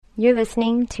You're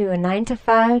listening to a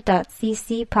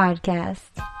 9to5.cc podcast.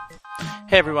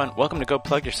 Hey everyone, welcome to Go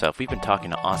Plug Yourself. We've been talking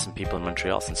to awesome people in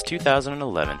Montreal since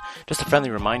 2011. Just a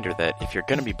friendly reminder that if you're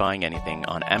going to be buying anything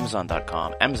on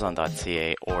Amazon.com,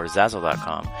 Amazon.ca, or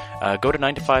Zazzle.com, go to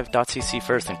 9to5.cc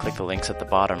first and click the links at the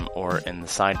bottom or in the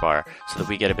sidebar so that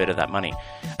we get a bit of that money.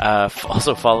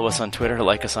 Also follow us on Twitter,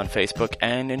 like us on Facebook,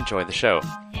 and enjoy the show.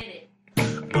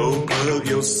 Go plug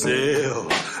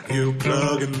yourself, you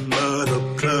plug another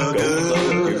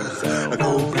plugger.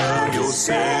 Go plug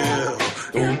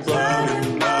yourself, you plug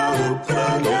another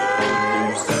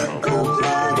plugger. Go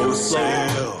plug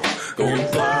yourself, you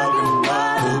plug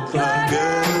another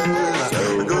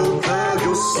plugger. Go plug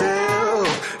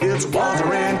yourself, it's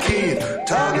Walter and Keith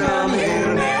talking on the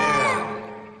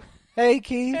internet. Hey,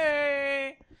 Keith.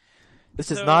 Hey! This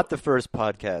is not the first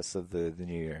podcast of the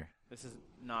new year. This is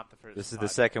not the first This is podcast. the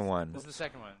second one. This is the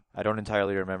second one. I don't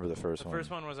entirely remember the first one. The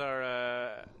first one was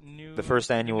our new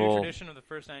tradition of the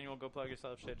first annual Go Plug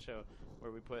Yourself shit show,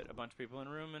 where we put a bunch of people in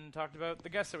a room and talked about the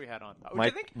guests that we had on.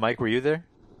 Mike, were you there?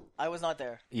 I was not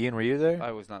there. Ian, were you there?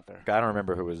 I was not there. I don't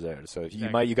remember who was there. So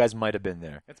Exactly. you guys might have been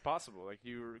there. It's possible. Like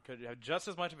you could have just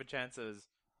as much of a chance as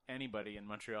anybody in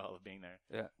Montreal of being there.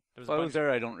 Yeah. There was If I was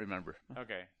there, I don't remember.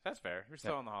 Okay, that's fair. You're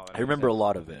still on the holiday. I remember a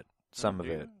lot of it. Some of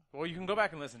Do you? it. Well, you can go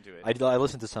back and listen to it. I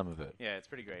listened to some of it. Yeah, it's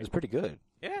pretty great. It was pretty good.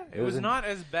 Yeah, It it was was not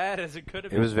as bad as it could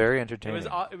have It been. was very It entertaining.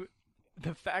 was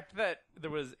the fact that there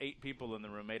was 8 people in the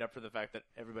room made up for the fact that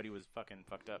everybody was fucking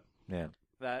fucked up. Yeah.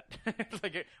 That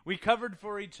we covered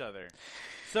for each other.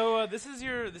 So this is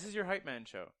your hype man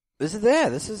show. This is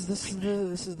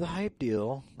the hype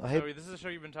deal. The hype. So this is a show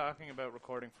you've been talking about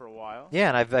recording for a while. Yeah,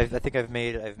 and I think I've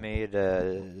made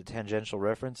tangential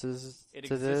references It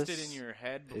to this. existed in your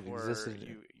head before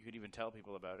you could even tell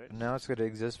people about it. Now it's going to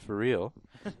exist for real,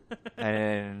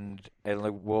 and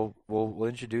like we'll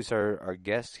introduce our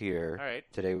guest here. All right.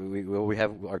 Today. We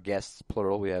have our guests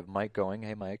plural. We have Mike Gowing.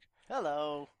 Hey, Mike.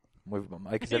 Hello.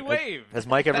 Mike, He waved. Has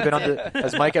Mike ever been on the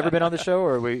Has Mike ever been on the show,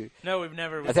 or we? No, we've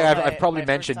never. I think I've my probably first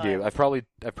mentioned you. time. I've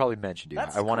probably mentioned you.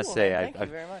 That's I want to cool, say man. Thank you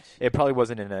very much. It probably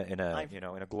wasn't in a in I've-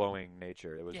 a glowing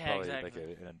nature. It was Yeah, probably exactly.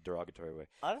 like in a derogatory way.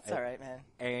 Oh, that's all right, man.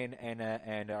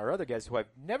 And our other guest, who I've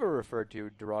never referred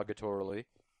to derogatorily,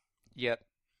 Yet.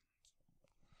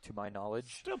 to my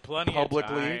knowledge, Still plenty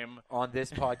publicly of time. on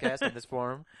this podcast, in this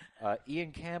forum,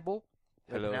 Ian Campbell.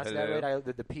 Did I Hello, pronounce hello. that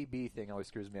right? The PB thing always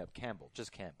screws me up. Campbell,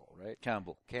 just Campbell, right?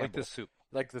 Campbell. Like Campbell. the soup.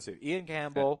 Like the suit. Ian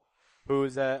Campbell, who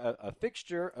is a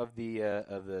fixture of the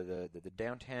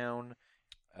downtown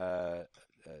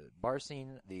bar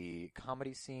scene, the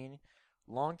comedy scene.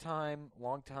 Long time.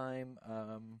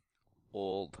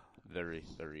 Old. Very,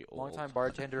 very old. Longtime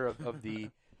bartender of the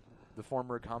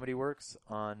former Comedy Works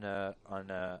on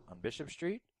Bishop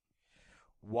Street.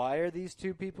 Why are these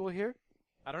two people here?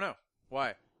 I don't know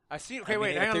why. I see. Okay, I mean,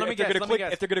 wait, hang on. if Let me they're guess. gonna click,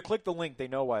 if they're going to click the link, they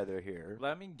know why they're here.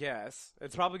 Let me guess.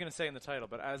 It's probably going to say in the title,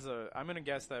 but I'm going to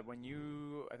guess that when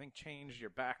you, I think, changed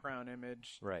your background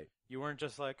image, Right. you weren't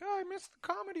just like, oh, I miss the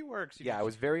Comedy Works. You Yeah, I just-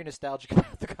 was very nostalgic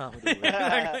about the Comedy Works.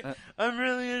 Exactly. I'm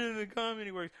really into the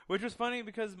Comedy Works, which was funny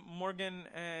because Morgan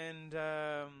and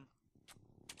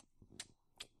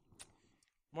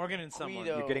someone.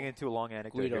 Guido. You're getting into a long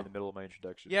anecdote here Guido. in the middle of my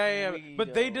introduction. Yeah.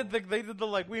 But they Guido. did the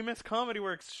like we miss Comedy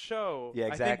Works show. Yeah, I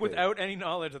think exactly. without any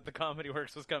knowledge that the Comedy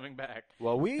Works was coming back.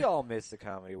 Well, we all miss the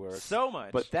Comedy Works. So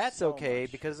much. But that's So okay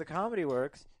much. because the Comedy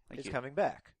Works Thank is you. coming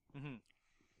back.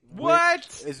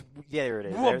 What? Yeah, there it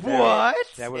is. What?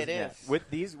 That was, It yeah.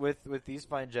 is. With these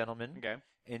fine gentlemen Okay.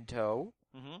 in tow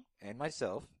Mm-hmm. and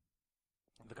myself.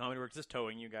 The Comedy Works is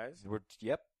towing you guys. We're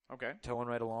Okay. towing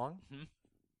right along. Mhm.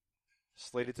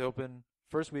 Slated to open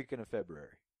first weekend of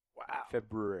February. Wow.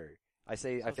 February. I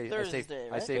say Thursday,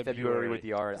 right? February with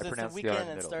the R. I It's pronounce a the R in weekend the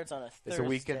that middle. starts on a Thursday. It's a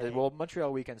weekend. Well,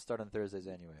 Montreal weekends start on Thursdays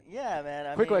anyway. Yeah,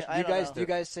 man. Quick question: I don't know. do you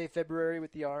guys say February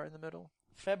with the R in the middle?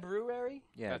 February?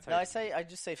 Yeah, That's No, I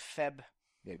just say Feb.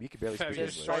 yeah. You can barely Feb- speak You're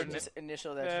Just English. shorten just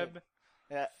initial that Feb. shit.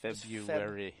 Yeah, just Feb.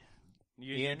 February.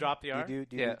 You Ian, drop the R? You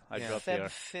do Yeah, I dropped the Feb R.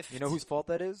 5th. You know whose fault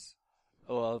that is?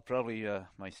 Well, probably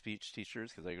my speech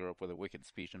teachers, because I grew up with a wicked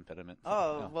speech impediment. so,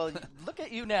 Oh, no. well, look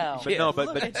at you now. But no, but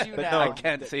look but, at you but now. no, I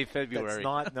can't say February.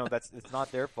 It's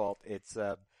not their fault. It's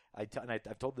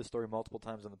I've told this story multiple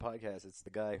times on the podcast. It's the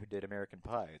guy who did American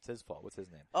Pie. It's his fault. What's his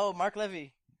name? Oh, Mark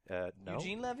Levy. No.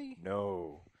 Eugene Levy?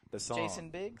 No. The song.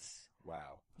 Jason Biggs?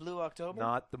 Wow. Blue October?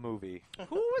 Not the movie.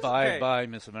 Who was Bye, okay. bye,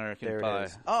 Miss American There it Pie.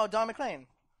 is. Oh, Don McLean.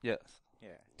 Yes. Yeah.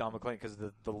 Don McLean, because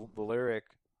the lyric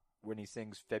when he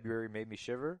sings "February made me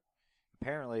shiver,"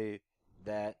 apparently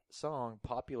that song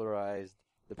popularized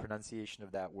the pronunciation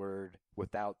of that word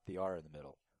without the R in the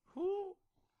middle. Who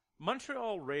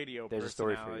Montreal radio There's a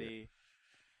story for you. personality,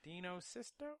 Dino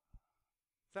Sisto.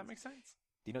 Does that make sense?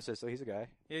 Dino says so. He's a guy.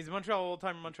 Yeah, he's a Montreal Yes,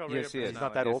 radio he is. personality. He's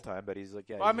not that old time, but he's like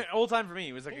Well, I mean, old time for me.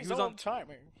 He was like He's he was on.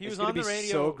 old-timing. He was it's gonna on the be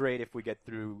radio. so great if we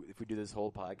do this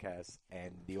whole podcast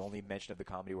and the only mention of the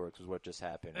Comedy Works was what just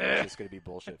happened. It's just gonna be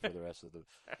bullshit for the rest of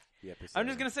the episode. I'm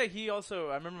just gonna say he also.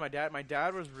 I remember my dad. My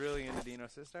dad was really into Dino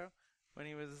Sisto when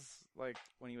he was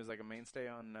like a mainstay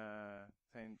on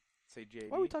say JD.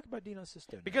 Why are we talking about Dino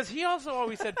Sisto? Because he also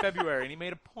always said February, and he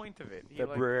made a point of it. He,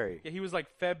 February. Like, yeah, he was like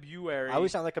February. I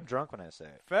always sound like I'm drunk when I say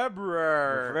it.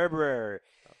 February. February.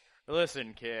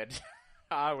 Listen, kid.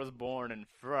 I was born in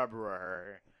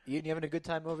February. Ian, you having a good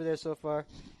time over there so far?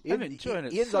 I'm enjoying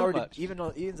it Ian's so already, much.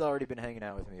 Ian's already been hanging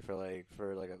out with me for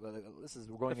we're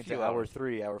going A into few hour hours.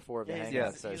 3, hour 4 of the Yeah,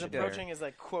 hangout he's session. approaching his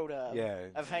like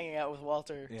quota of hanging out with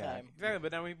Walter Yeah. time. Exactly,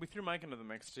 but now we threw Mike into the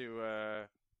mix to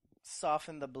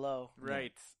Soften the blow.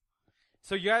 right.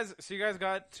 So you guys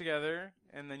got together,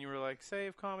 and then you were like, "Say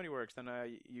if Comedy Works." Then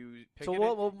you pick So it.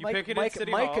 well, you pick it in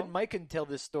City Hall. Mike can tell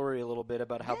this story a little bit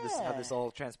about how this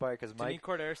all transpired because Jimmy Mike.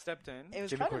 Cordair stepped in. It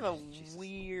was Jimmy kind of a Jesus.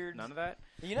 weird. None of that.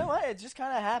 You know what? It just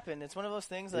kind of happened. It's one of those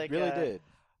things. Like It really did.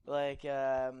 Like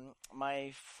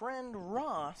my friend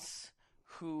Ross,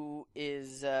 who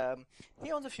is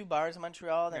he owns a few bars in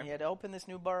Montreal. Then Okay. he had opened this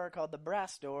new bar called the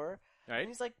Brass Door. Right. And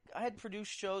he's like, I had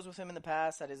produced shows with him in the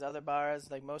past at his other bars,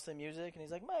 like mostly music. And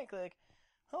he's like, Mike, like,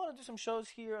 I want to do some shows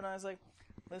here. And I was like,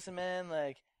 listen, man,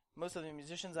 like, most of the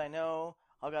musicians I know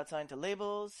all got signed to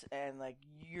labels, and like,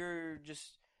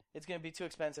 it's gonna be too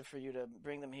expensive for you to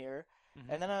bring them here.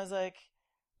 Mm-hmm. And then I was like,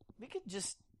 we could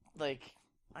just like,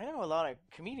 I know a lot of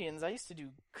comedians. I used to do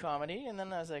comedy, and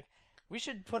then I was like, we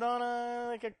should put on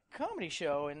a comedy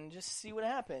show and just see what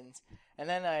happens. And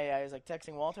then I was like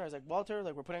texting Walter. I was like, Walter,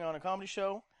 like we're putting on a comedy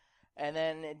show, and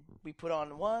then we put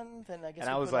on one. Then I guess.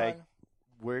 And we I was put like, on,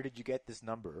 "Where did you get this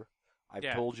number? I've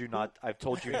Yeah. told you not. I've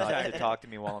told you not to talk to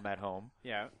me while I'm at home.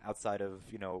 Yeah. Outside of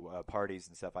parties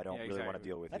and stuff, I don't Yeah, really want to exactly.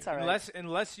 deal with That's you. all right.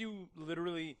 Unless you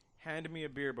literally hand me a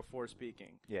beer before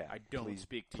speaking. Yeah, I don't please,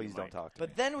 speak to Please you, don't Mike. talk to me.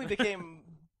 But then we became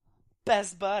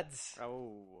best buds.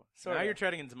 Oh. Sorta. Now you're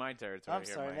treading into my territory. I'm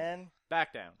here, sorry, Mike. man.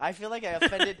 Back down. I feel like I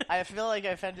offended. I feel like I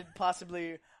offended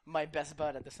possibly my best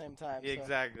bud at the same time. So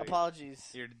Exactly. apologies.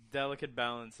 Your delicate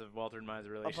balance of Walter and my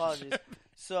relationship. Apologies.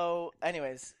 So,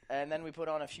 anyways, and then we put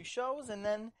on a few shows, and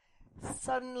then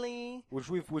suddenly, Which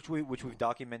we've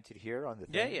documented here on the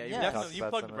Yeah, thing. yeah, you Yeah. definitely Talked you about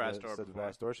plugged the some Brass of Door the before.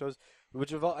 Brass Door shows, which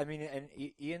have all, I mean, and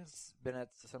Ian's been at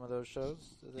some of those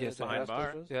shows. Yes, the behind Brass Door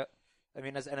bar. shows? Yeah. I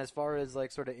mean, as far as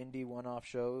like sort of indie one-off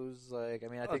shows, like I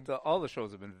mean, I think all the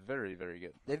shows have been very, very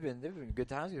good. they've been good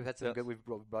times. We've had some Yes. good. We've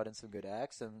brought in some good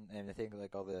acts, and I think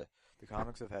like all the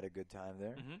comics have had a good time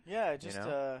there. Mm-hmm. yeah, just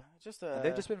And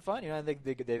they've just been fun, I think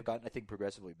they've gotten, I think,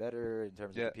 progressively better in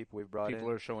terms of the people we've brought People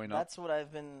in. are showing up. that's what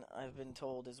I've been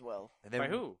told as well. And then By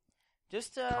who?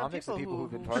 Just Comics, the people people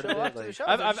who've been who part show of it, up to the like- shows.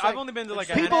 I've They're just I've only been to like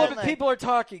a there's handful. people- people are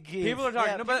talking. Keith. People are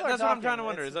talking. Yeah, No, people but are that's what I'm talking. trying to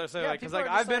wonder. It's- Is so yeah, like, because people like are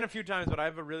just I've been like- a few times, but I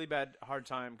have a really hard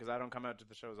time because I don't come out to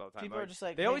the shows all the time. People are just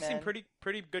like, they hey, always seem man.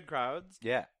 pretty good crowds,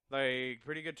 Yeah. like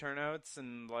pretty good turnouts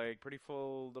and like pretty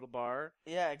full little bar.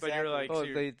 Yeah, exactly. But you're like, Oh, so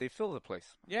you're- they fill the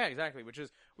place. yeah, exactly, which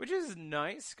is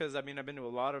nice because I mean I've been to a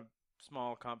lot of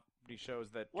small comedy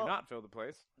shows that Well- do not fill the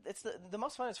place. it's the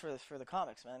most fun is for the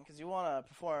comics, man, because you want to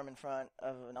perform in front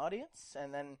of an audience,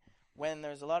 and then when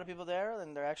there's a lot of people there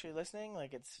and they're actually listening,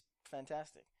 like it's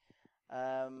fantastic.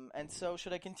 And so,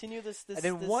 should I continue this? And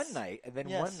then this- one night,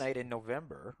 Yes. in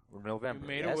November,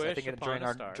 made a yes, I wish think upon during a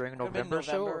our star. during a Could've been November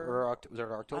show November. or was it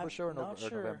an October I'm show or, not or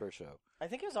sure. November show? I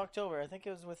think it was October. I think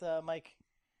it was with Mike.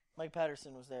 Mike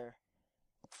Patterson was there.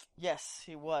 Yes,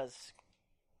 he was.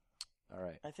 All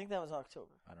right, I think that was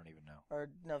October I don't even know. or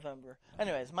November.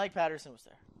 Anyways, Mike Patterson was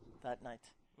there that night.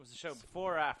 Was the show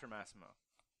before or after Massimo?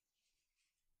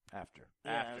 After.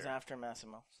 Yeah, it was after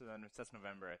Massimo. So then that's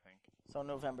November, I think. So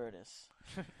November it is.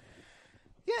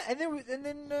 Yeah, and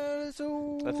then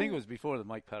so I think it was before the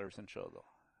Mike Patterson show, though.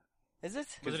 Is it?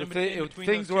 Was it The in thi- between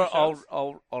things those were two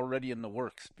shows? already in the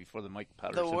works before the Mike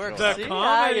Patterson The works. show. The See,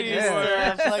 comedy I just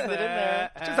works. plugged it in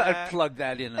there. Just I plugged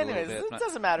that in a Anyways, little it bit.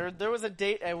 doesn't matter. There was a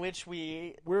date at which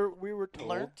we we were told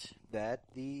learnt. that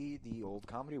the old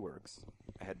Comedy Works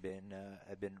had been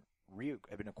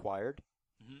acquired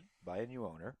Mhm. by a new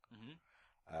owner,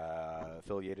 Mhm.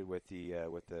 affiliated with the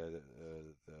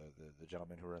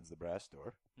gentleman who runs the Brass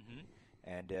Door, Mhm.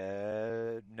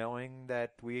 and knowing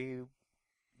that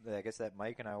I guess that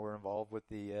Mike and I were involved with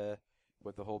the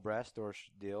whole Brass Door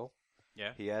deal.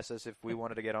 Yeah. He asked us if we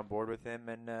wanted to get on board with him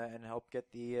and help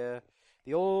get the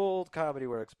old Comedy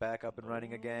Works back up and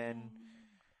running again.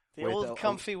 The old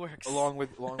comfy works. along with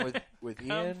with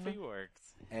Ian. Comfy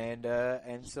works. And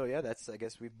so that's I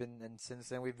guess we've been, and since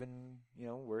then we've been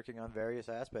working on various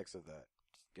aspects of that,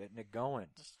 just getting it going,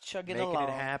 Just chugging making along.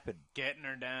 it happen. Getting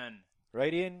her done.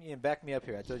 Right, Ian? Ian, back me up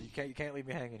here. I told you you can't leave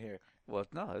me hanging here. Well,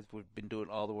 no, we've been doing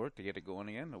all the work to get it going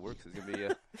again. The works is going to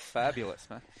be fabulous,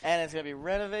 man. And it's going to be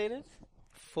renovated.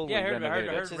 Fully Yeah, I heard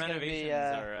renovated. Which is gonna renovations be,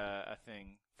 are a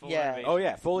thing. Full yeah. renovation. Oh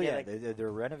yeah, fully. Yeah, Yeah,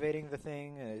 they're renovating the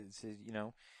thing. It's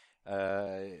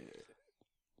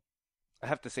I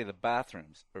have to say the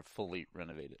bathrooms are fully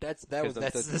renovated.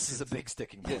 this is a big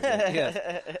sticking point. Yes.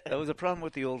 That was a problem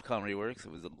with the old Comedy Works.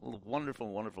 It was a wonderful,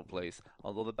 wonderful place,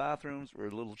 although the bathrooms were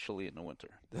a little chilly in the winter.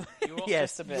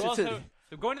 Yes, Just a You bit. also,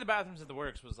 going to the bathrooms at the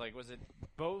works was it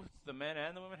both the men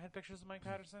and the women had pictures of Mike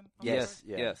Patterson? on the Yes, works?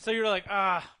 yeah. Yes. So you were like,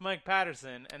 Mike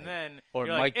Patterson, and then Or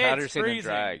you're Mike like, Patterson in freezing.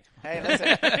 drag. Hey,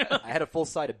 listen. I had a full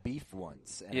side of beef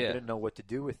once, and I Yeah. didn't know what to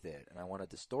do with it, and I wanted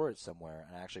to store it somewhere,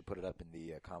 and I actually put it up in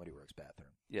the Comedy Works bathroom.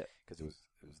 Yeah. because it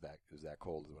was that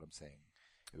cold, is what I'm saying.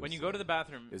 When you go to the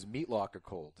bathroom it was meat locker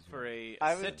cold. for a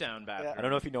I was- sit-down bathroom, I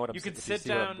don't know if you know what I'm You saying. could if you sit see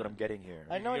what I'm- down- what I'm getting here.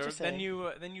 I know what you're saying.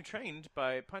 Then you trained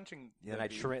by punching. Yeah, the and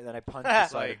beef. then I punched the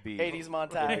side Like of beef. 80s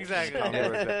montage. Exactly.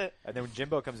 And then when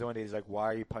Jimbo comes in one day, he's like, "Why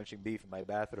are you punching beef in my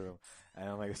bathroom?" And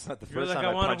I'm like, "It's not the You're first like, time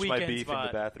 "I I want a punched my weekend beef in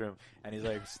spot." the bathroom." And he's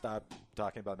like, "Stop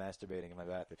talking about masturbating in my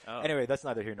bathroom." Oh. Anyway, that's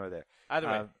neither here nor there. Either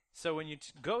way, Um, so when you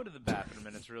go to the bathroom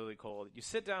and it's really cold, you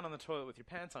sit down on the toilet with your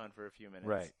pants on for a few minutes.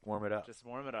 Right, warm it up. Just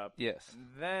warm it up. Yes. And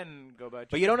then go about.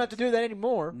 But you don't have to do that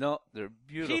anymore. No, they're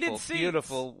beautiful, Heated seats.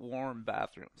 beautiful, warm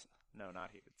bathrooms. No,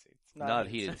 not heated seats. Not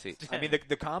heated seats. I mean,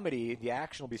 the comedy, the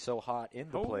action will be so hot in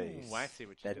the Oh, place I see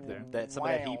what you that did there. that some of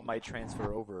that Wow. heat might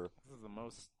transfer over This is the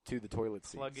most to the toilet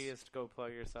seats. pluggiest go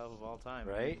plug yourself of all time.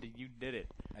 Right? You did it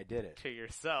I did it. to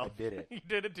yourself. I did it. You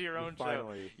did it to your own show.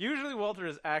 Finally. Usually Walter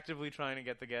is actively trying to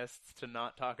get the guests to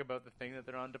not talk about the thing that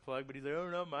they're on to plug, but he's like, "Oh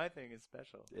no, my thing is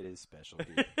special." It is special.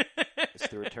 Dude. It's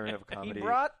the return of He comedy.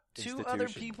 brought two other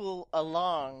institution. people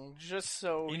along just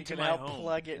so he Into can my help home.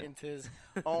 plug it into his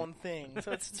own thing.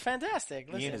 So it's fantastic.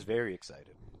 Listen. Ian is very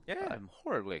excited. Yeah. I'm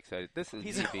horribly excited. This is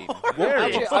He's me being horrible. very,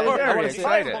 Actually, I very wanna say-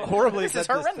 excited. Horribly This is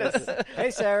excited. horrendous.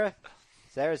 Hey, Sarah.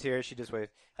 Sarah's here. She just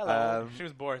waved. Hello. She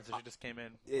was bored, so she just came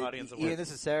in. Audience of Ian, one.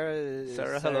 this is Sarah.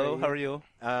 Sarah, hello. How are you?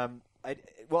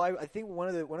 I think one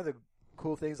of the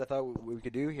cool things I thought we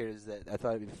could do here is that I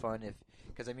thought it'd be fun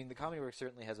because I mean the Comedy Works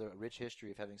certainly has a rich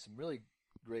history of having some really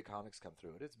great comics come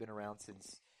through it. It's been around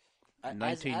since as the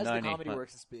 1990, Comedy huh?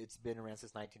 Works, it's been around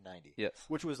since 1990. Yes.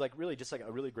 Which was like really just like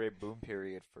a really great boom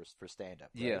period for stand up.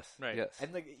 Right? Yes. Right. Yes.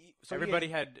 And like so Everybody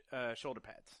Ian, had shoulder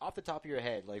pads. off the top of your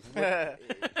head, like, what,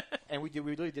 and we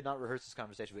really did not rehearse this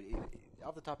conversation, but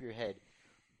off the top of your head,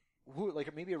 who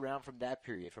like maybe around from that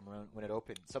period, from around when it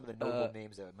opened, some of the notable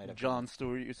names that might have John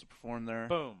Stewart used to perform there.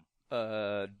 Boom.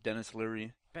 Dennis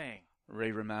Leary, Bang.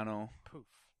 Ray Romano, Poof.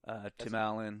 Tim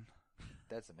Allen,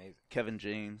 That's amazing. Kevin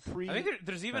James. I think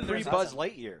there's even Pre there's Buzz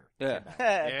Lightyear. Yeah. came out.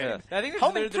 Yeah. I think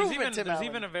Home there's Improvement, even Tim there's Allen.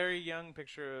 even a very young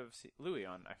picture of Louis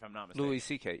on, if I'm not mistaken. Louis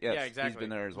C.K. Yes. Yeah, exactly. He's been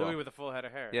there as well. Louis with a full head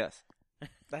of hair. Yes.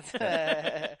 That's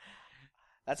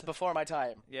that's before my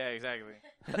time. Yeah, exactly.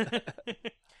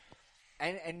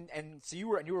 And so you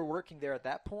were working there at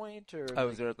that point, or I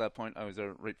was there at that point. I was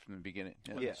there right from the beginning.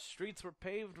 Yeah. When the streets were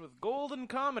paved with golden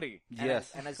comedy.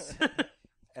 Yes. and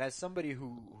as somebody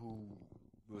who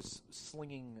was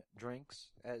slinging drinks,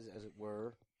 as it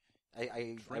were,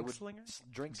 I would slinger?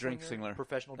 drink Drink slinger, slinger.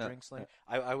 professional Yeah. drink slinger.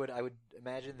 I would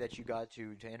imagine that you got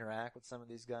to interact with some of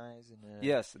these guys. And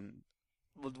Yes. And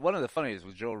one of the funniest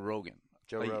was Joe Rogan.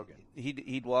 Joe Like, Rogan.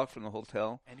 He'd walk from the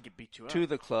hotel And he could beat you up. to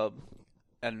the club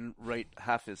and write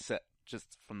half his set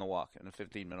just from the walk in a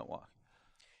 15-minute walk.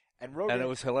 And Rogan, And it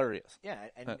was hilarious. yeah,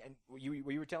 and what you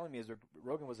were telling me is that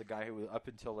Rogan was a guy who, up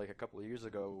until like a couple of years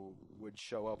ago, would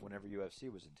show up whenever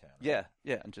UFC was in town. Yeah,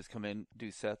 yeah, and just come in,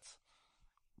 do sets.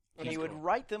 And he would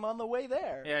write them on the way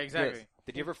there. Yeah, exactly. Yes.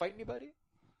 Did you ever fight anybody?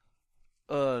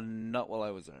 Not while I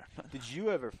was there. Did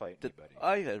you ever fight anybody?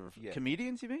 I ever Yeah.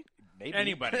 comedians, you mean? Maybe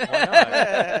Anybody. Why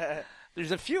not?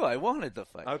 There's a few I wanted to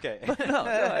fight. Okay. But no,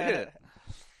 I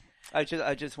didn't.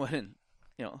 I just went in,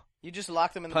 You just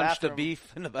locked them in the punched bathroom. a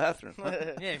beef in the bathroom.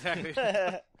 Yeah, exactly.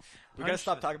 We gotta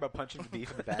stop talking about punching the beef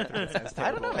in the bathroom. It sounds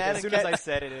I don't know, terrible. man. As soon as I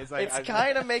said it, it's like It's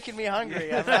kind of making me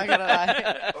hungry. I'm not gonna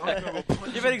lie.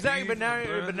 Yeah, but exactly.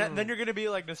 Then you're gonna be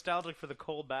like nostalgic for the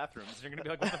cold bathrooms. You're gonna be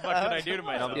like, "What the fuck did I do to And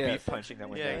myself?" I'm Yeah. beef punching that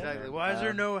went Yeah, down exactly. there. Why is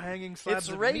there no hanging slabs? It's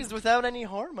of raised meat? without any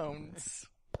hormones.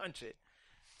 Punch it.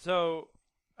 So,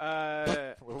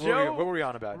 What Joe were we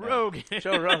on about? now? Rogan.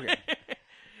 Joe Rogan.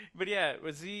 But yeah,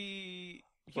 was he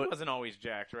He wasn't always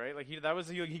jacked, right? Like he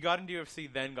got into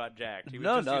UFC, then got jacked. He was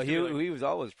No, just used to be like- he was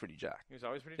always pretty jacked. he was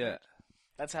always pretty Yeah. jacked.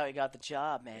 That's how he got the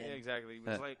job, man. Yeah, exactly. He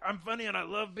was like, I'm funny and I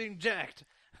love being jacked.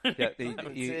 Yeah,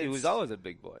 he was always a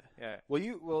big boy. Yeah.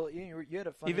 You had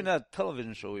a funny... Even that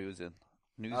television show he was in,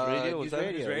 News Radio. Was News that?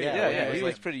 Radio, News Radio. Yeah, he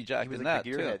was like- pretty jacked He was in like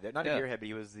that the gearhead. too. Not Yeah. a gearhead, but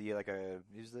he was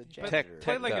the janitor. Tech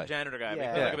Played like guy. a janitor guy, but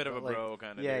Yeah. like a Yeah. bit of a Like- bro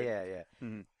kind of. Yeah.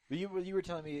 Mhm. But you were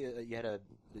telling me you had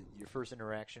your first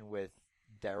interaction with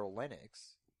Daryl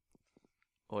Lennox.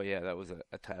 Oh yeah, that was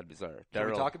a tad bizarre. Can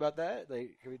we Daryl, talk about that?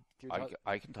 Like, can we talk?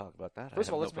 I can talk about that. First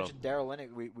of all, I let's have no mention Daryl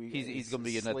Lennox. He's gonna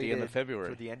be in at the end of February.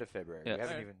 For the end of February. Yeah. We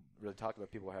haven't Alright. even really talked about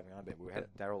people we're having on, but we had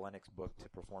Daryl Lennox booked to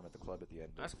perform at the club at the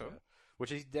end. That's cool.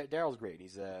 Which is Daryl's great.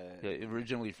 He's Yeah,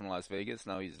 originally from Las Vegas.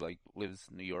 Now he's lives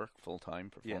in New York full time.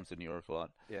 Performs in New York a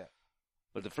lot. Yeah.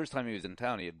 But the first time he was in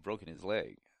town, he had broken his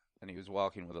leg, and he was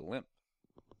walking with a limp,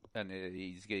 and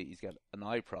he's got an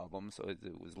eye problem, so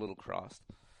it was a little crossed.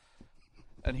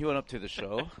 And he went up to the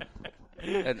show,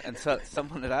 and so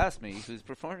someone had asked me who's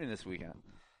performing this weekend,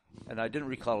 and I didn't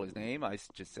recall his name. I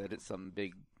just said it's some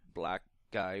big black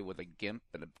guy with a gimp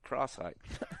and a cross-eye.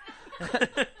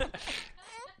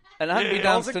 And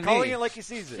unbeknownst to calling me, it like he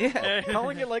sees it. Yeah.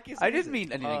 Calling it like he sees it. I didn't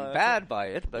mean anything bad by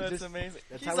it, but That's just amazing.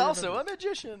 That's how He's we also a remember.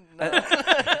 magician. No.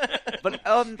 But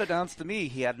unbeknownst to me,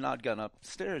 he had not gone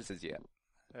upstairs as yet,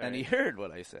 and he heard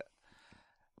what I said,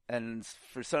 and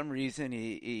for some reason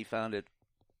he found it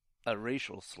a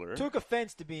racial slur. Took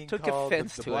offense to being Took called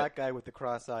offense the to black it. guy with the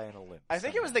cross eye and a limp. I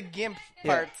think it was the gimp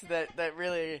Yeah. part that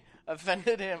really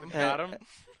offended him. Got him.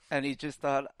 And he just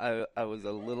thought I was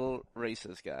a little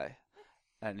racist guy,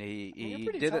 and he You're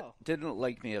pretty didn't tall. didn't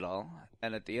like me at all.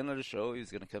 And at the end of the show, he was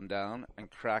going to come down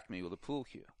and crack me with a pool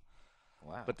cue.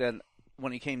 Wow. But then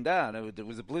when he came down, there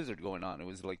was a blizzard going on. It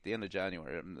was like the end of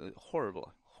January, a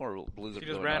horrible blizzard. He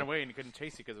just going ran on. away and he couldn't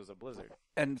chase you because it was a blizzard.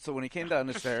 And so when he came down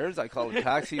the stairs, I called a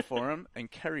taxi for him and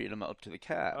carried him out to the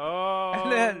cab. Oh,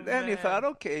 And then you man. thought,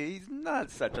 okay, he's not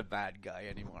such a bad guy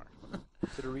anymore.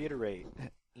 So to reiterate,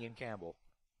 Ian Campbell,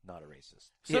 not a racist.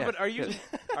 So, Yeah. but are you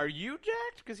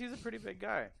jacked? Because he's a pretty big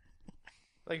guy.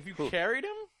 Like, if you Who? carried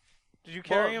him, did you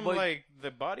carry Well, him like- like the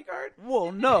bodyguard?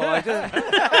 Well, no, I just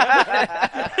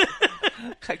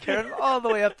I carried him all the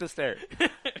way up the stairs.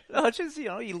 No, it's just he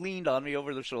leaned on me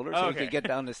over the shoulder so Okay. he could get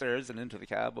down the stairs and into the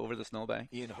cab over the snowbank.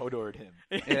 Ian Hodored him.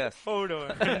 Yes. Photo.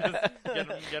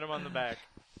 Just get him on the back.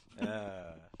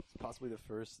 It's possibly the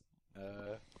first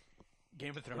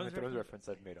Game of Game Thrones. of Thrones reference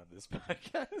I've made on this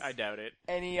podcast. I doubt it.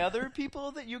 Any other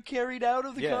people that you carried out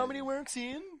of the Yeah. Comedy Works,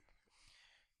 Ian?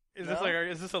 Is No?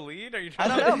 this a lead? Are you I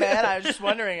trying don't know, man. I was just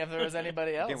wondering if there was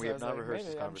anybody else. Again, we I have was not like, rehearsed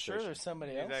maybe, this I'm sure conversation. there's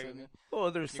somebody else. Exactly.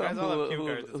 Well, there's You guys some all have cue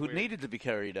cards, it's who weird. needed to be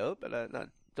carried out, but I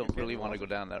don't really want to go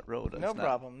down that road. No It's not-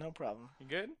 problem, no problem. You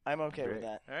good? I'm okay with Great.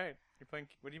 that. All right. You're playing.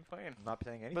 What are you playing? I'm not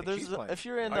playing anything. But there's She's playing. if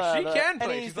you're in Oh, she the can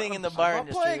play. She's anything not- in the I'm bar not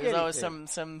industry, playing there's always anything.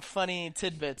 some funny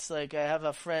tidbits. Like I have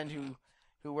a friend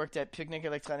who worked at Picnic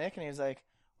Electronic, and he was like,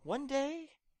 one day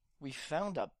we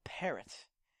found a parrot.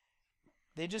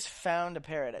 They just found a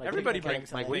parrot. at Everybody Picnic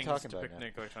brings Mike, what are you things talking to about now?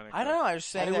 Picnic Electronics. I don't know. I was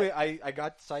just saying Anyway, that. I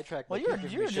got sidetracked. Well, by you were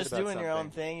giving me shit just about doing your own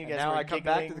something. thing. You And guys now were I come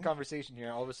back to the giggling. conversation here.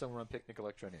 All of a sudden, we're on Picnic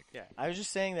Electronic. Yeah. I was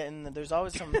just saying that there's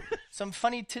always some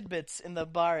funny tidbits in the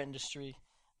bar industry,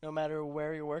 no matter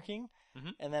where you're working.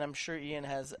 Mhm. And then I'm sure Ian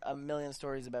has a million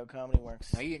stories about Comedy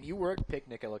Works. Now, Ian, you worked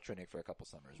Picnic Electronic for a couple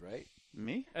summers, right?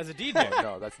 Me? As a DJ.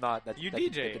 No, that's not. That, You that,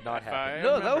 DJ. That did not If I happen.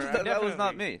 No, remember, that was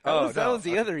not definitely. me. Oh, That no. was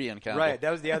the other Ian Campbell. Right, that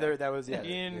was the other. That was Ian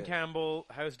yeah. Campbell,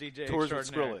 house DJ Tours with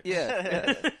extraordinaire.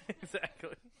 Skrillex. Yeah.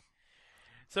 Exactly.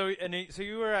 So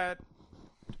you were at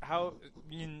how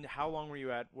long were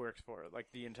you at Works for? Like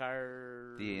the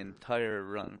entire run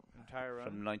run?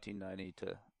 from 1990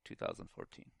 to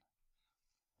 2014.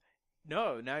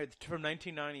 No, now it's from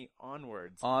 1990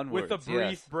 onwards. Onwards, with a brief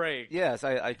yes. break. Yes,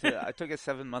 I took a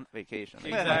 7-month vacation.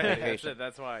 Exactly. That's Vacation. it.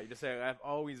 That's why. You just say I've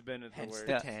always been at the Hence Works.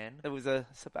 the Yeah. 10. It was a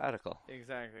sabbatical.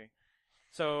 Exactly.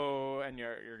 So, and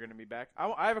you're going to be back.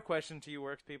 I have a question to you,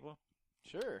 Works people.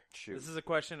 Sure. Shoot. This is a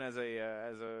question as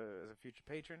a future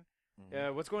patron.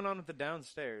 What's going on with the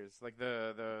downstairs? Like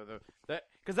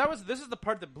because this is the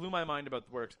part that blew my mind about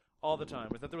the Works all the time.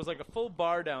 Was that there was like a full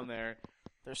bar down there.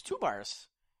 There's 2 bars.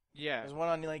 Yeah. There's one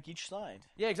on like each side.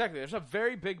 Yeah, exactly. There's a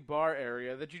very big bar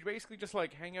area that you basically just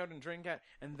like hang out and drink at,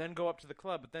 and then go up to the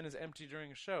club, but then is empty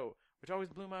during a show, which always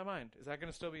blew my mind. Is that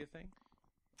going to still be a thing?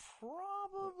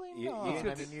 Probably Ian, not.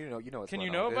 I mean, you know what's Can going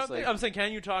you know on. about There's, this? I'm saying,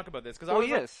 can you talk about this? Because Oh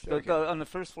yes, Okay. on the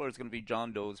first floor is going to be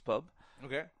John Doe's pub,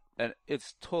 Okay. and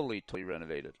it's totally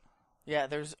renovated. Yeah,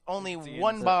 there's only the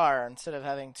one inside. bar instead of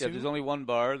having 2. Yeah, there's only one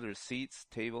bar. There's seats,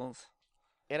 tables.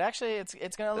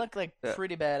 it's gonna look like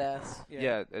pretty badass.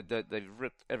 Yeah, they've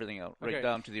ripped everything out right Okay.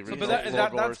 down to the So, original but that's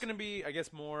floorboards. going to be, I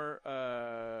guess, more.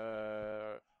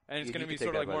 And it's You going to can be take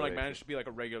sort that, of like by more the like way. managed to be like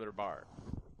a regular bar.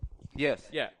 Yes.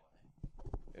 Yeah.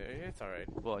 It's all right.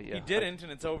 Well, yeah. He didn't,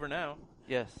 and it's over now.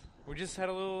 Yes. We just had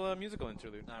a little musical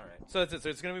interlude. All right. So that's it. So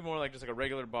it's going to be more like just like a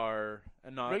regular bar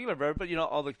and not. Regular bar, but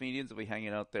all the comedians will be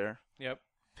hanging out there. Yep.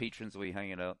 Patrons will be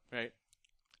hanging out. Right.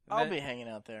 And I'll then be hanging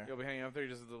out there. You'll be hanging out there. You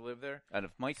just have to live there. And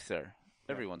if Mike's there,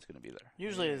 everyone's going to be there.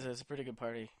 Usually, it's a pretty good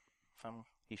party. If I'm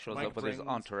He shows Mike up with his brings-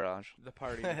 entourage. The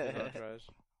party. with his entourage.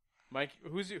 Mike,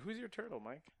 who's your turtle,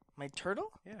 Mike? my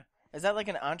turtle. Yeah. Is that like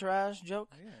an entourage joke?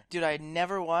 Yeah. Dude, I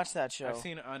never watched that show. I've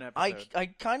seen an episode. I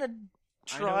kind of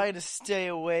try to stay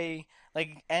away,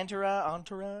 like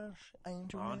Entourage,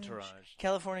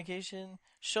 Californication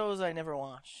shows I never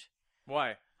watched.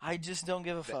 Why? I just don't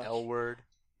give a The fuck. L word.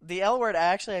 The L word,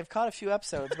 actually, I've caught a few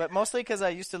episodes, but mostly because I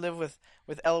used to live with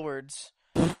L words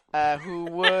who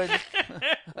would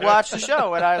watch the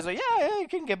show, and I was like, yeah, you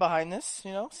can get behind this,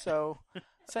 So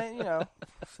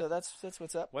that's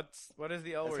what's up. What is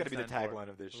the L That's word? going to be the stand for? tagline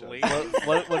of this show. Lady?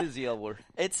 What is the L word?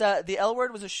 It's the L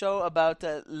word was a show about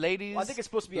ladies. Well, I think it's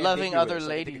supposed to be loving ambiguous.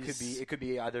 other I think ladies. it could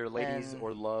be either ladies And-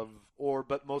 or love,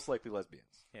 but most likely lesbians.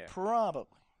 Yeah. Probably.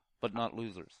 But not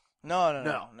losers. No.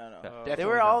 Definitely They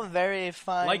were not. all very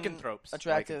fine, Lycanthropes.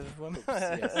 attractive women.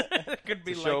 Yes. It could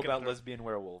be It's a show like about lesbian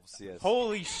werewolves. Yes.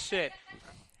 Holy shit!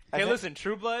 I Hey, thi- listen,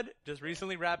 True Blood just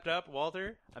recently wrapped up.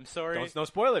 Walter, I'm sorry. No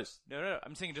spoilers. No.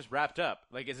 I'm saying just wrapped up.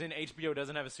 Like, as in HBO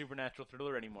doesn't have a supernatural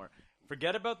thriller anymore.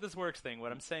 Forget about this works thing.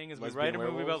 What I'm saying is Lesbian we write a movie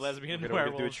about werewolves? lesbian We're gonna do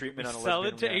a werewolves. treatment we on a sell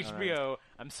it to lesbian- yeah, HBO.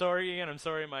 I'm sorry, Ian. I'm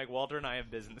sorry, Mike. Walter and I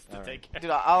have business to All take care.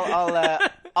 Dude,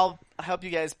 I'll help you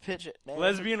guys pitch it. Man.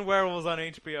 Lesbian werewolves on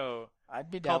HBO.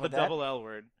 I'd be down Called the with that. double L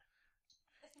word.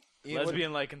 Ian,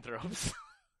 Lesbian lycanthropes.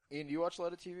 Ian, do you watch a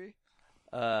lot of TV?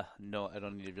 No, I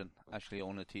don't even actually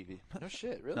own a TV. No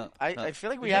shit, really? No. I feel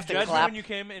like we Did have you to judge me clap. when you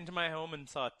came into my home and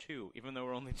saw two, even though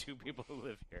we're only two people who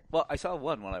live here. Well, I saw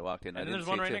one when I walked in. I And then didn't there's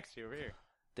one see right two. next to you over here.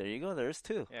 There you go. There's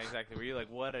two. Yeah, exactly. Were you like,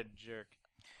 what a jerk?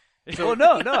 Oh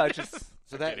no, I just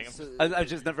So that kidding. so, I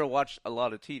just never watched a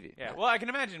lot of TV. Yeah, well, I can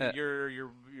imagine Yeah.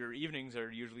 your evenings are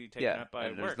usually taken Yeah, up by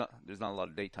and work. there's not a lot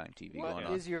of daytime TV what going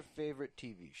on. is your favorite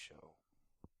TV show?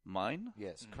 Mine?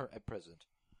 Yes, at present.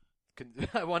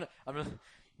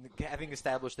 Having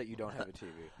established that you don't have a TV.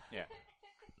 Yeah,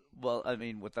 Well, I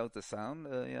mean, without the sound,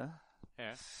 yeah.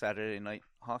 yeah. Saturday night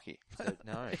hockey.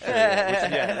 No, all right, sure,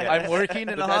 I'm working in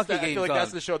But a that's hockey I game. feel like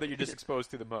that's the show that you're just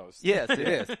exposed to the most. Yes, it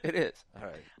is. It is. All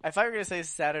right. I thought you were gonna say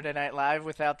Saturday Night Live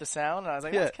without the sound, and I was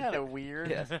like, that's kind of weird.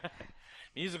 Yes.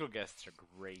 Musical guests are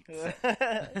great.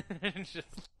 Just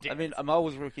I mean, I'm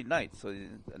always working nights, so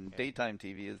and daytime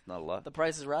TV is not a lot. The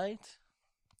Price is Right.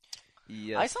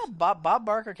 Yes. I saw Bob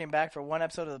Barker came back for one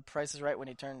episode of The Price is Right when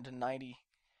he turned to 90.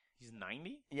 he's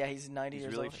 90. Yeah, he's 90 He's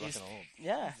years really old. fucking old.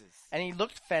 Yeah, and he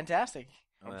looked fantastic.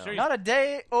 I'm Well. sure. Not a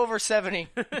day over 70.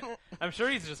 I'm sure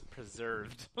he's just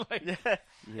preserved. Like, Yeah,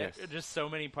 Yes. just so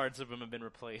many parts of him have been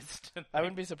replaced. I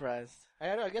wouldn't be surprised.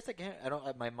 I guess I can't. I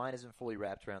don't. My mind isn't fully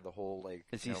wrapped around the whole like.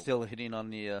 Is you he know, still hitting on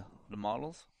the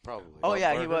models? probably? Oh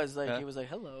yeah, he Barker? was like Yeah.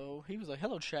 hello. He was like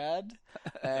hello, Chad.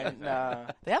 And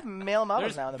they have male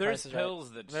models now. In The There's Price is Right.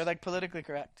 pills that They're like politically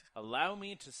correct. allow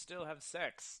me to still have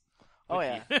sex. Oh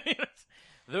with yeah. you.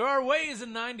 There are ways a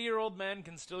 90-year-old man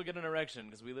can still get an erection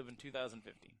because we live in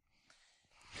 2015.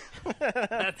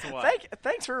 That's why.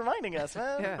 Thanks for reminding us,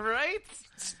 man. Yeah. Right?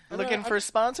 Looking for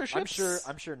sponsorships.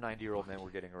 I'm sure 90-year-old men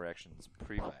were getting erections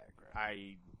pre-Viagra.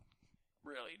 I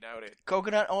really doubt it.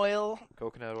 Coconut oil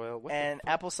Coconut oil what and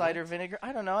apple cider vinegar.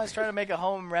 I don't know. I was trying to make a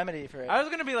home remedy for it. I was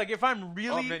gonna be like, if I'm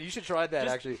really, Oh man, you should try that.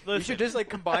 Just Actually, you listen. should just like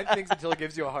combine things until it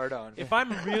gives you a hard on. if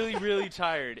I'm really, really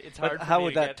tired, it's hard. But for how me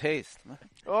would to that get... taste?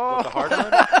 Oh, the hard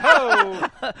on. Oh,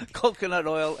 Coconut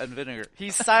oil and vinegar.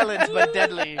 he's silent but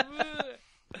deadly.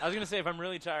 I was gonna say, if I'm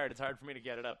really tired, it's hard for me to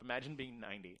get it up. Imagine being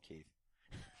 90, Keith.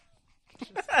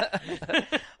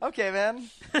 Okay, man.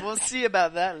 We'll see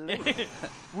about that.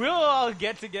 We'll all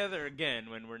get together again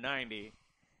when we're 90.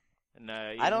 And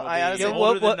I don't- We'll I be honestly-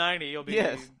 older What- than 90. You'll be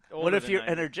Yes. older What if than you're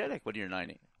 90. energetic when you're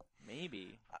 90?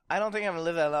 Maybe. I don't think I'm gonna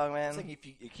live that long, I'm saying man. if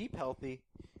you keep healthy,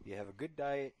 you have a good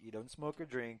diet, you don't smoke or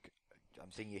drink.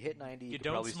 I'm saying you hit 90. You could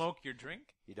don't probably smoke your drink?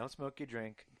 You don't smoke your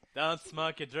drink. Don't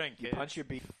smoke your drink. You kid. punch your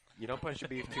beef. You don't punch your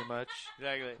beef too much.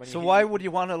 Exactly. When you So hit- why would you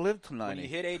want to live to when 90? you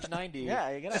hit age 90? Yeah,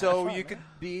 you gotta so have fun, you man. could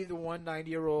be the one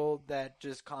 90-year-old that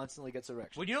just constantly gets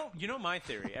erections. Well, you know my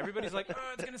theory. Everybody's like,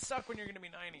 oh, it's going to suck when you're going to be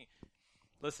 90.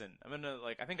 Listen, I'm going to,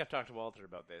 I think I've talked to Walter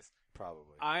about this.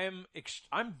 Probably. I'm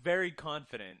very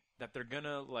confident that they're going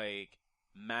to,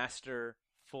 master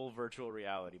full virtual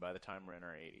reality by the time we're in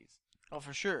our 80s. Oh,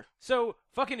 for sure. So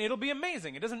fucking, it'll be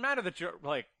amazing. It doesn't matter that your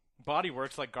like body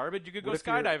works like garbage. You could go What if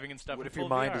your- skydiving and stuff. What in if your full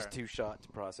mind VR. is too shot to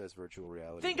process virtual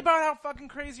reality? Think about how fucking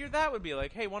crazier that would be.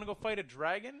 Like, hey, want to go fight a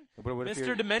dragon, But what if Mr.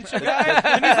 your- Dementia guy?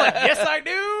 And he's like, yes, I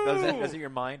do. Doesn't your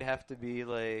mind have to be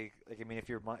like I mean, if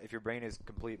your brain is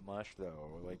complete mush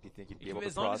though, like do you think you'd be able to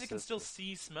As long as process you can still it?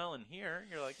 see, smell, and hear,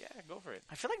 you're like, yeah, go for it.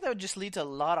 I feel like that would just lead to a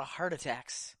lot of heart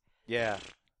attacks. Yeah,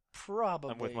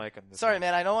 Probably. I'm with Mike on this. Sorry, one.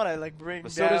 man. I don't want to like bring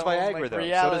But down so does Viagra, like, though.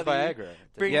 reality. So does Viagra.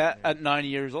 Bring- Yeah, at 90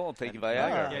 years old, taking Viagra.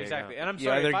 Yeah, you exactly. go. And I'm You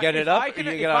sorry, either if I, get if it I up can,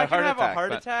 or you if get I a can heart have a attack, heart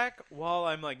but- attack while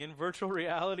I'm like in virtual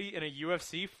reality in a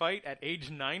UFC fight at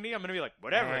age 90, I'm gonna be like,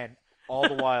 whatever, And all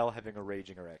the while having a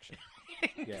raging erection.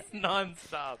 Yeah.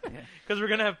 nonstop, because we're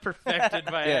gonna have perfected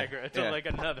Viagra to yeah. like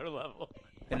another level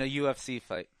In a UFC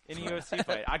fight. in a UFC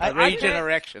fight. A rage and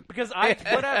erection. because I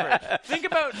whatever. Think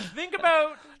about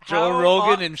Joe how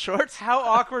Rogan in shorts. how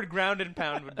awkward ground and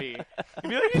pound would be. You'd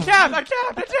be like,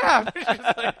 I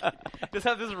tapped. Just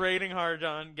have this rating hard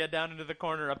on, get down into the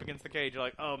corner up against the cage. You're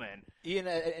like, oh man. Ian,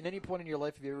 at any point in your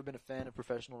life, have you ever been a fan of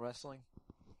professional wrestling?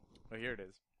 Oh, here it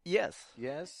is. Yes.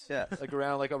 Yes. Yes. Like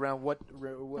around what?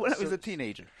 When I was a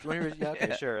teenager. When you were, yeah, okay,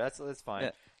 Yeah. sure. That's fine.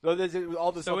 Yeah. So there's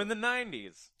all this. So in the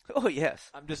 90s. Oh, yes.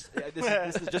 I'm just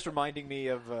this is just reminding me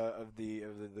of the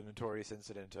notorious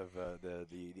incident of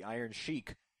the Iron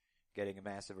Sheik getting a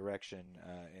massive erection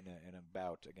in a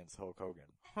bout against Hulk Hogan.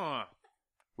 Huh.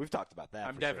 We've talked about that.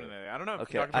 I'm for definitely. Sure. I don't know. If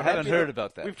Okay, we talked I about haven't that. heard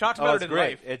about that. We've talked Oh, about it's it in great.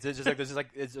 life. It's just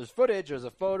like there's footage. There's a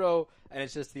photo, and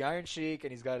it's just the Iron Sheik,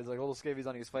 and he's got his like little skivvies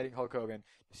on. He's fighting Hulk Hogan.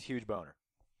 This huge boner.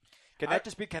 Can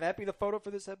that be the photo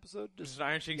for this episode? Just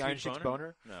Iron Sheik's, the Iron huge Sheik's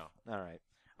boner? boner? No. All right.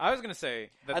 I was gonna say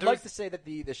that I'd there like was- to say that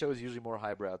the show is usually more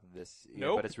highbrow than this,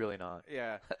 Nope. but it's really not.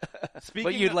 Yeah. Speaking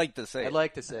But you'd of- like to say I'd it.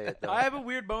 like to say it though. I have a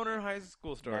weird boner high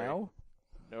school story. now.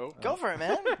 No. Go for it,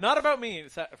 man. Not about me,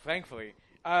 thankfully.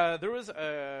 There was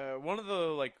one of the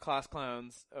like class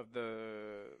clowns of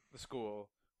the school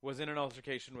was in an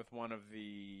altercation with one of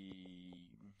the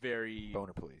very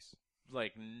Boner police.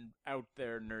 like out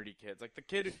there nerdy kids. Like the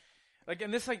kid, like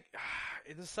and this like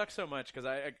this sucks so much because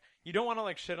I you don't want to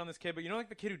like shit on this kid, but you know like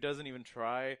the kid who doesn't even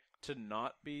try to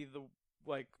not be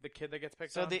the kid that gets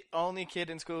picked So on. the only kid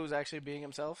in school who's actually being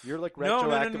himself. You're like No,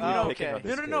 retroactively picking okay. on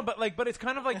this No, kid. but it's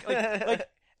kind of like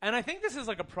and I think this is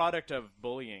like a product of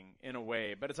bullying in a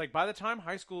way, but it's like by the time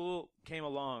high school came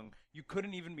along, you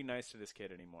couldn't even be nice to this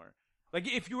kid anymore. Like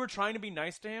if you were trying to be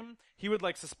nice to him, he would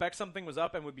like suspect something was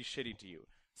up and would be shitty to you.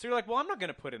 So you're like, well, I'm not going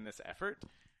to put in this effort.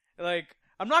 Like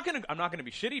I'm not going to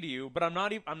be shitty to you, but I'm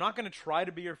not going to try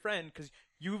to be your friend cuz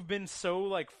you've been so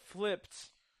like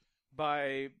flipped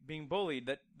by being bullied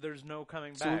that there's no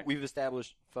coming So back. we've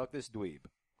established, fuck this dweeb.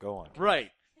 Go on. Right.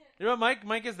 You know what,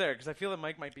 Mike is there because I feel that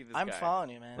Mike might be this I'm guy. following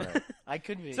you, man. Right. I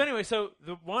could be. So anyway,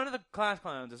 one of the class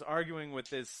clowns is arguing with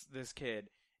this kid,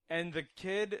 and the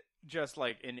kid just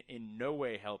like in no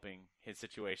way helping his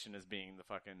situation as being the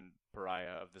fucking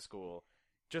pariah of the school.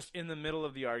 Just in the middle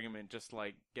of the argument, just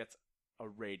like gets a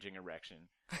raging erection,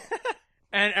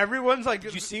 and everyone's like,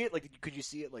 Did you see it? Like, could you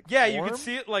see it? Like, yeah, you form? could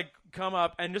see it like come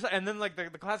up, and then like the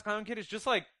class clown kid is just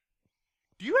like,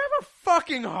 do you have a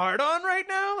fucking hard on right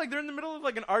now? Like they're in the middle of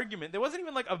like an argument. There wasn't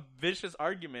even like a vicious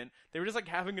argument. They were just like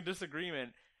having a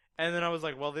disagreement. And then I was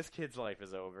like, well, this kid's life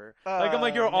is over. Like I'm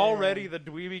like, you're man. already the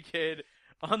dweeby kid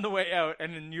on the way out,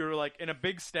 and then you're like in a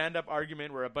big stand-up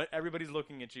argument where everybody's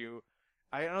looking at you.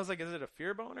 I was like, is it a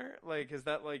fear boner? Like, is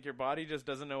that like your body just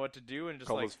doesn't know what to do and just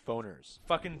Call like those phoners.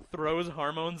 fucking throws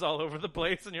hormones all over the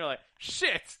place, and you're like,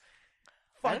 shit,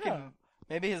 I don't know. fucking.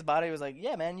 Maybe his body was like,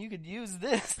 yeah, man, you could use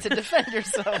this to defend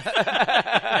yourself.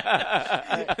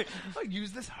 I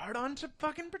use this hard on to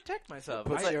fucking protect myself.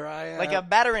 Put I- your eye Like out. a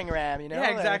battering ram, you know? Yeah,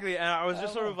 Like- exactly. And I was I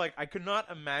just don't sort of know. like, I could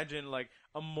not imagine like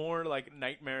a more like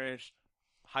nightmarish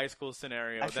high school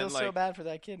scenario I feel than like. so bad for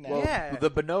that kid now. Well, Yeah.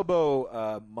 the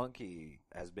bonobo monkey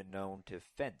has been known to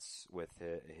fence with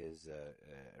his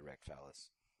erect phallus.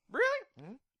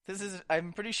 Really?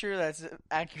 I'm pretty sure that's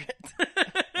accurate.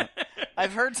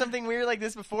 I've heard something weird like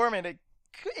this before, man.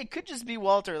 It could just be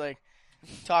Walter, like,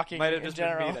 talking Might have in just been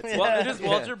me general. that's- Well, it is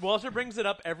Yeah. Walter brings it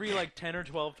up every like 10 or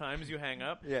 12 times you hang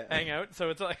out. So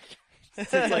it's like he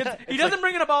it's doesn't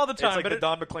bring it up all the It's time, like but the it,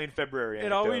 Don McLean February.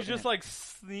 it always just like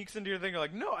sneaks into your thing. You're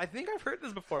like, no, I think I've heard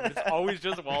this before, but it's always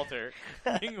just Walter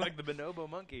being like the bonobo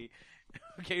monkey,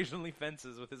 occasionally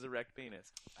fences with his erect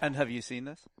penis. And have you seen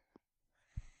this?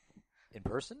 in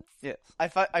person. Yes. I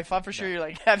thought for sure you're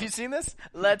like, have you seen this?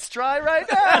 Let's try right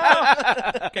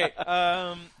now. Okay,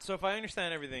 so if I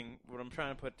understand everything, what I'm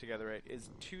trying to put together right is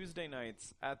Tuesday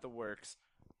nights at the works,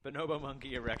 bonobo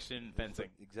monkey erection fencing.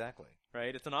 Exactly.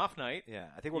 right? It's an off night. Yeah,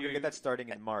 I think we're gonna get that starting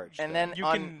in March. And though.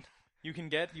 then You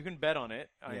can bet on it.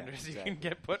 Yeah, You exactly.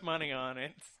 can put money on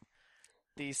it.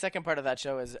 the second part of that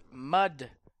show is Mud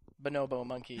Bonobo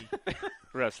Monkey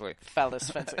Wrestling. Phallus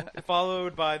Fencing.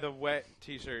 Followed by the wet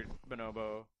T-shirt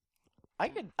bonobo I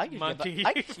could monkey give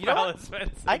a, you know what? phallus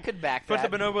fencing. I could back Put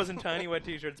that. the bonobos in tiny wet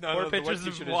T-shirts. No, Pour the wet pictures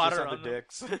t-shirt of is water just on on the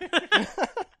them. dicks.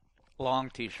 Long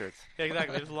T-shirts. Yeah,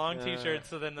 exactly. There's long T-shirts,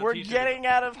 so then the We're T-shirt getting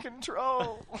out of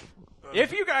control.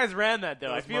 If you guys ran that,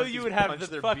 though, I Those feel you would monkeys have punch the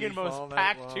their fucking beef all most night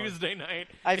packed long. Tuesday night.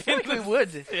 I feel in like we the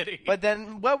would. city. But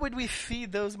then, what would we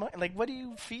feed those monkeys? Like, what do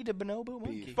you feed a bonobo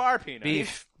monkey? Bar peanuts.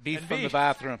 Beef And from the beef.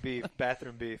 bathroom. Beef,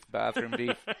 bathroom beef. Bathroom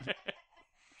beef. That's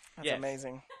Yes.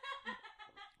 amazing.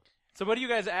 So what do you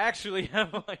guys actually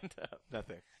have lined up?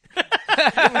 Nothing.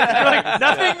 Like,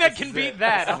 nothing that can beat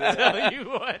that, I'll tell you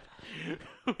what.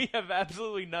 We have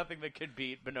absolutely nothing that could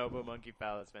beat bonobo monkey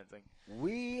phallus fencing.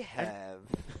 We have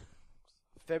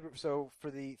February. So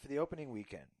for the opening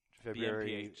weekend,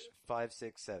 February MPH. 5,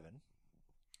 6, 7.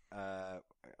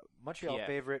 Montreal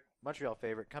PF.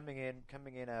 favorite coming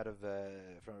in out of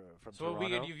from So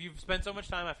Toronto. you've spent so much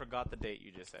time, I forgot the date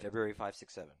you just said. February 5,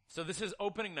 6, 7. So this is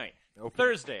opening night.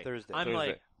 Thursday. I'm Thursday.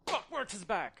 like, fuck, Works is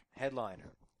back. Headliner.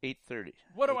 8:30.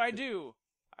 What do I do?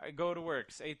 I go to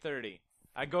Works, 8:30.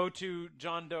 I go to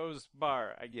John Doe's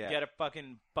bar. I Yeah. get a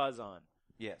fucking buzz on.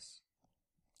 Yes.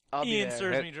 I'll be Ian there.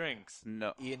 serves me drinks.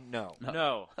 No. Ian. No.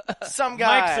 No. Some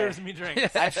guy. Mike serves me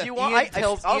drinks. If you want, Ian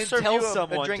tells I'll Ian serve tells you a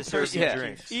someone drink to serve first. you Yeah.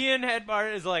 drinks. Ian Head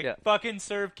Bar is like, Yeah. fucking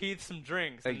serve Keith some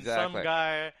drinks. And some Exactly.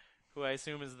 guy, who I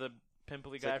assume is the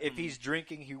pimply It's guy like, from if he's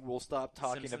drinking, he will stop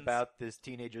talking Simpsons. about this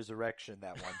teenager's erection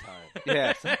that one time.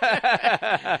 Yes.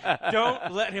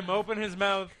 Don't let him open his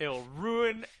mouth. He'll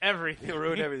ruin everything. He'll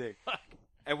ruin everything.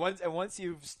 And once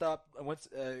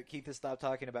Keith has stopped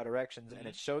talking about erections and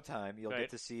it's showtime, you'll Right. get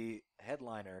to see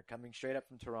headliner coming straight up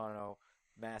from Toronto,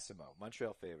 Massimo,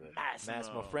 Montreal favorite.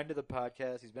 Massimo. Friend of the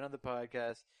podcast. He's been on the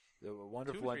podcast. He's a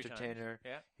wonderful 2 or 3 entertainer.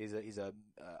 times. Yeah. He's a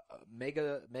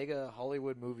mega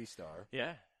Hollywood movie star.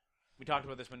 Yeah. We talked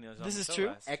about this when he was on This the is show true?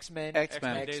 last. X-Men,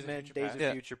 X-Men. Days of Future Days Past. of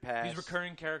Yeah. Future Past. He's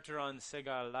recurring character on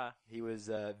Segala. He was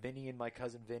Vinny and My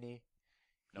Cousin Vinny.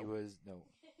 Nope. He was no.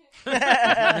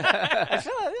 I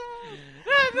feel like,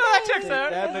 that checks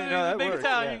out. That, He's a that big works,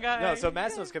 Italian yeah. guy. No, so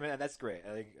Massimo's coming in, and that's great.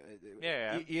 I think,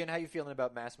 Yeah. Ian, how you feeling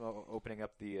about Massimo opening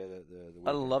up the I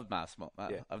weekend? love Massimo.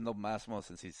 Yeah. I've known Massimo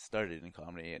since he started in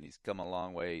comedy, and he's come a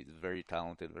long way. He's very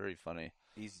talented, very funny.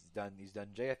 He's done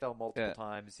JFL multiple Yeah.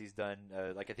 times. He's done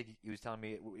like I think he was telling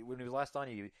me when he was last on.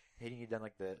 He done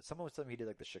like someone was telling me he did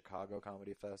like the Chicago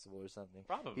Comedy Festival or something.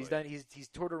 Probably. He's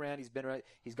toured around. He's been around.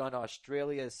 He's gone to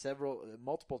Australia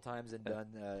multiple times and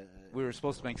done. We were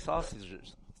supposed to make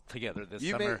sausages together this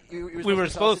You summer. made- you were we were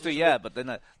supposed to, sausages yeah, with- but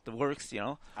then the works,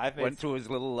 I've made went through his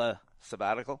little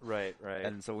sabbatical, right.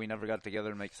 and so we never got together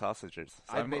and make sausages. So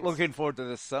I've I'm made- looking forward to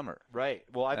this summer. Right.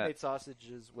 Well, I've Yeah. made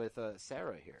sausages with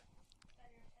Sarah here.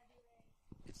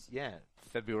 It's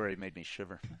February made me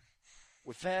shiver.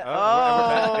 With, Fa- we're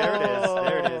back. There it is. Oh.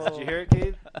 There it is. Did you hear it,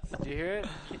 Keith? Did you hear it?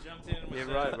 He jumped in with Yeah,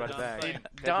 the right Don back. Flame.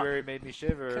 February made me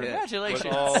shiver. Congratulations.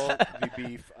 With all the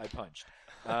beef I punched.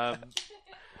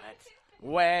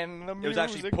 when the It was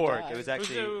actually music pork. dies. It was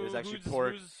actually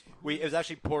pork. It was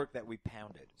actually pork that we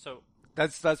pounded. So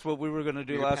That's what we were going to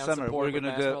do We last pound some summer. We pork were with going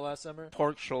to Massimo do last summer.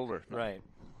 pork shoulder. Right.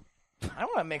 I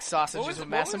want to make sausages with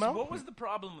Massimo. What was the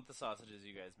problem with the sausages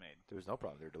you guys made? There was no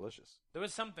problem. They're delicious. There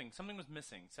was something. Something was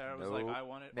missing. Sarah was No, like, I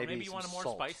want it. maybe Maybe you some want it more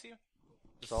salt. spicy?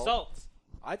 The Salt? salt.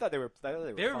 I thought they were. They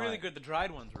were really fine. good. The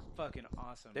dried ones were fucking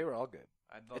awesome. They were all good.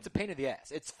 I loved It's a pain in the ass.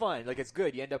 It's fun. Like it's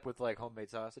good. You end up with like homemade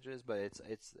sausages, but it's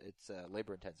a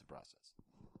labor intensive process.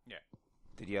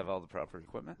 Did you have all the proper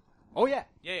equipment? Oh yeah.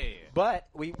 Yeah. But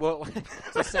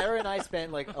so Sarah and I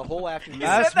spent like a whole afternoon.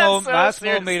 Massimo so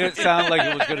serious. made it sound like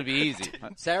it was going to be easy.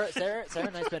 Sarah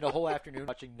and I spent a whole afternoon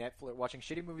watching watching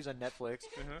shitty movies on Netflix.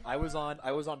 I was on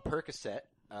Percocet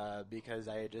because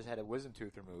I had just had a wisdom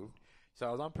tooth removed. So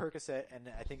I was on Percocet and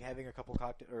I think having a couple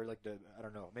cocktails or like I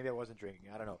don't know, maybe I wasn't drinking,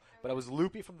 I don't know, but I was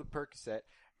loopy from the Percocet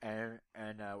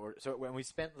so when we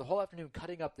spent the whole afternoon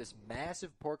cutting up this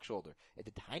massive pork shoulder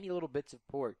into tiny little bits of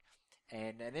pork.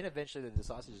 And then eventually the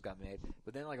sausages got made.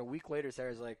 But then like a week later,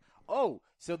 Sarah's like, "Oh,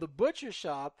 so the butcher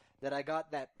shop that I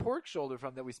got that pork shoulder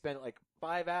from that we spent like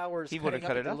 5 hours He cutting would've up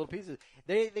cut it into up? little pieces.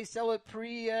 They sell it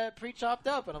pre chopped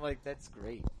up." And I'm like, "That's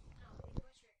great."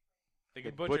 They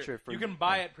can They butcher. butcher it for You can you.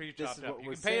 buy Yeah. it This pre-chopped is up. what You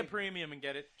we're can pay a saying. premium and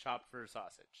get it chopped for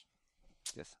sausage.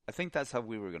 Yes, I think that's how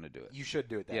we were going to do it. You should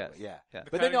do it that Yes. way. Yeah. Yeah.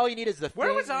 But then all you need is the. Where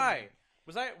thing was I?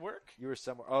 Was I at work? You were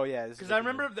somewhere. Oh yeah, Because I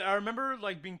remember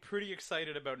like being pretty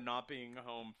excited about not being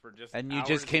home for just. And you hours.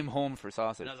 just came home for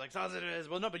sausage. And I was like, sausages.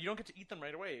 Well, no, but you don't get to eat them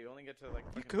right away. You only get to like.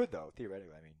 You fucking- could though,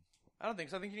 theoretically. I mean, I don't think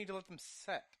so. I think you need to let them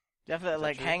set. You have to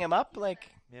like true? hang them up, like.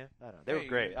 yeah, I don't know. They Hey, were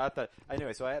great. I thought.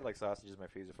 Anyway, so I had like sausages in my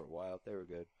freezer for a while. They were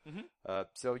good. Mhm.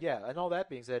 So yeah, and all that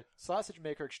being said, sausage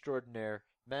maker extraordinaire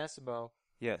Massimo.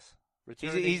 Yes.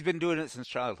 Returning, He's been doing it since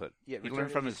childhood. Yeah, he learned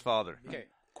returning- from his father. Okay.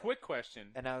 Quick question.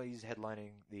 and now he's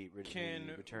headlining the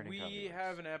Can returning. we comedy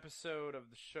have Wars. an episode of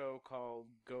the show called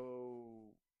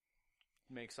 "Go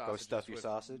Make Go Sausages stuff your with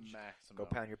sausage? Massimo"? Go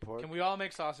pound your pork? Can we all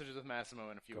make sausages with Massimo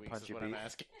in a few Go weeks? punch Is your what I'm beef?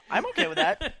 asking. I'm okay with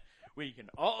that. We can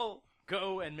all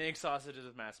go and make sausages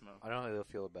with Massimo. I don't know how they'll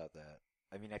feel about that.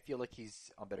 I mean, I feel like he's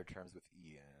on better terms with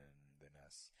Ian than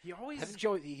us. He always Haven't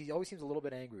Joe? He always seems a little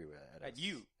bit angry at At us.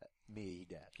 you. At me,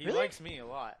 Dad. he Really? likes me a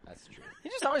lot. That's true. He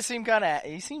just always seems kind of.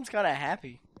 He seems kind of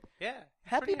happy. Yeah,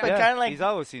 Happy, pretty but Yeah, kind of like. he's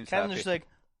always seems kind of happy. just like.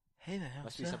 Hey man,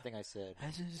 Must be something I said.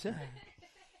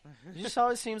 He just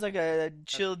always seems like a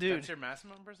chill dude. That's your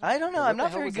Massimo person. I don't know. What I'm the not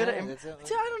hell very was good that? at. That's I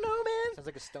don't know, man. Sounds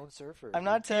like a stone surfer. I'm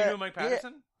not. Can you do a Mike yeah.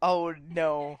 Patterson? Oh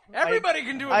no. Everybody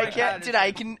can do a I Mike can't, dude.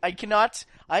 Patterson. I cannot.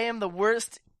 I am the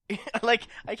worst. Like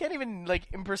I can't even like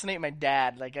impersonate my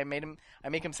dad. Like I make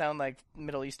him sound like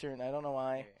Middle Eastern. I don't know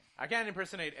why. I can't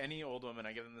impersonate any old woman.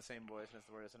 I give them the same voice, and it's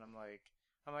the worst. And I'm like,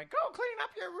 go clean up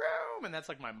your room. And that's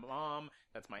like my mom.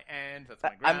 That's my aunt. That's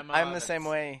my grandma. I'm the that's same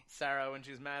way. Sarah, when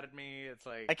she's mad at me, it's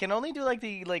like I can only do like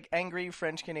the angry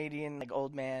French Canadian like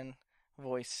old man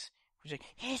voice. Which like,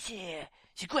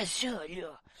 c'est quoi ça, là?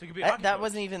 so you could be a hockey That coach.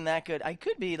 wasn't even that good. I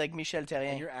could be like Michel And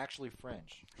Terrien. you're actually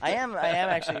French. I am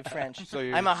actually French. So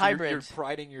you're, I'm a so hybrid. You're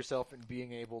priding yourself in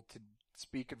being able to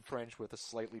speak in French with a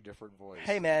slightly different voice.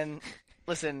 Hey man,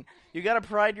 listen, you gotta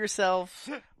pride yourself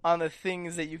on the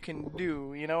things that you can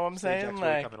do. You know what I'm Stage saying? X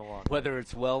Like, coming along. Whether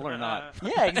it's well or not.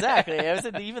 yeah, exactly. I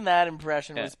said even that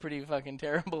impression Yeah. was pretty fucking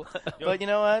terrible. But you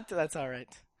know what? That's all right.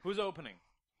 Who's opening?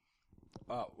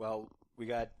 Oh well, we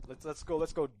got let's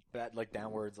go back, like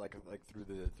downwards like through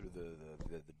the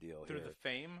deal Through here. the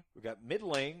fame? We got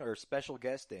middling or special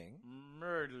guesting.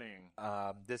 Murdling.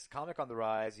 This comic on the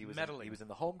rise. He was Meddling. he was in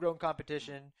the homegrown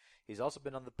competition. He's also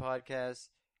been on the podcast.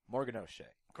 Morgan O'Shea.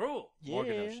 Cool.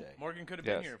 Morgan Yeah. O'Shea. Morgan could have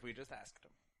been Yes. here if we just asked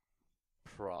him.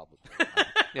 Probably.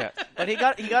 Yeah. But he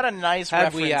got a nice Had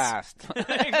reference. we asked.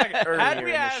 Exactly. Had Earlier we in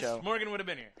the asked, show. Morgan would have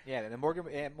been here. Yeah, and then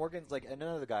Morgan's like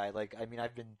another guy. Like I mean,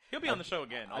 He'll be on the show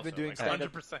again. I've been also, doing like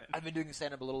stand-up- 100%. I've been doing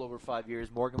stand up a little over 5 years.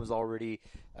 Morgan was already,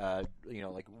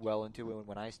 like well into it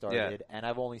when I started, and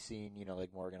I've only seen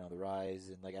like Morgan on the rise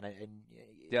and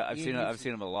Yeah, I've he's-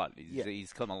 seen him a lot.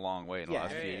 He's come a long way in the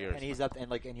last few yeah, years. and he's up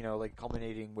and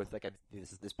culminating with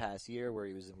this past year where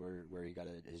he was where he got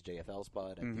his JFL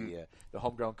spot at the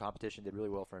homegrown competition, did really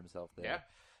well for himself there. Yeah.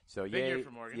 So Big yay, year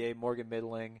for Morgan. yay Morgan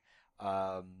middling.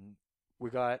 We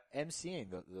got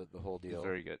MCing the whole He's deal.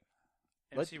 very good.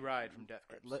 MC Ride from Death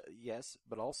Grips. Yes,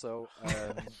 but also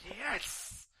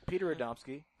Yes! Peter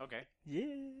Adomsky. Okay. Yeah.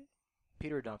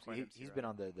 Peter Quite Adomsky, MC he's right. been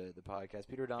on the podcast.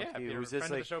 Peter Adomsky, Yeah, Peter, who's friend this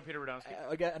of like the show, Peter Radomski.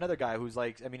 again, another guy who's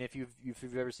like, I mean, if you've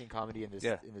ever seen comedy in this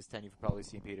Yeah. in this 10, you've probably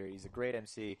seen Peter. He's a great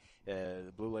MC.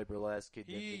 The Blue Light Burlesque,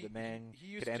 the man he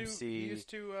used could to, MC. He used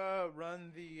to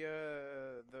run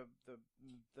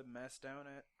the mess down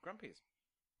at Grumpy's.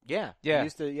 Yeah, Yeah. He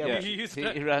used to, yeah, Yeah. He used He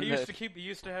to. ran He used the- to He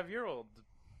used to have your old.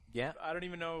 yeah. I don't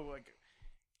even know if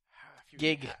you,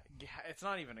 Gig. It's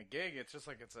not even a gig. It's just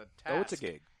like it's a task. Oh, it's a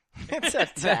gig. It's a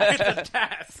task. It's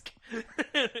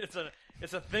a task.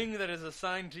 It's a thing that is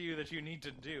assigned to you that you need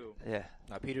to do. Yeah.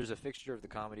 Peter's a fixture of the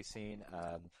comedy scene.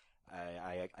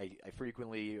 I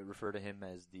frequently refer to him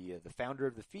as the founder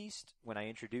of the feast when I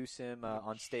introduce him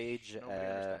on stage Nobody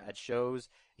understands. at shows.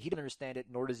 He doesn't understand it,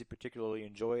 nor does he particularly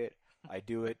enjoy it. I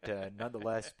do it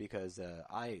nonetheless because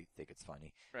I think it's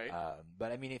funny. Right.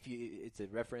 But I mean, it's a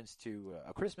reference to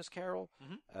A Christmas Carol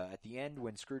at the end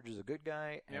when Scrooge is a good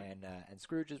guy, Yep. and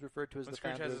Scrooge is referred to as When the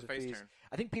Scrooge founder has of his the face feast. turn.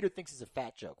 I think Peter thinks it's a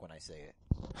fat joke when I say it,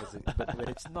 but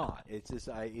it's not. It's just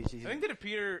I think that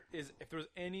if there was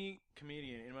any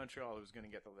comedian in Montreal who's going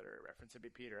to get the literary reference, it'd be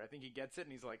Peter. I think he gets it,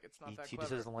 and he's like, it's not he that just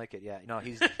clever. doesn't like it. Yeah, no,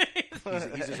 he's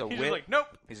he's just a He's wit. like, nope.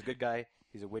 He's a good guy.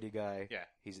 He's a witty guy. Yeah.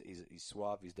 He's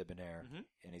suave. He's debonair, Mhm.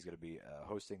 and he's going to be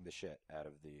hosting the shit out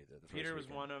of the first Peter was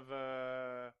weekend. one of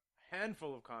a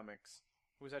handful of comics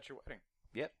who was at your wedding.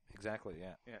 Yep, exactly.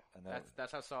 Yeah, Yeah, and that,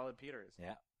 that's how solid Peter is.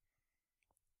 yeah,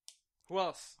 Who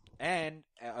else? and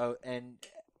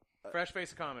Fresh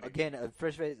face comedy. again,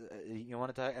 fresh face. You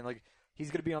want to talk, and like he's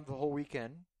going to be on the whole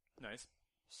weekend. Nice.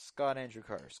 Scott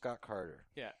Carter.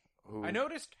 Yeah. Who I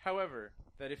noticed, however,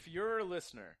 that if you're a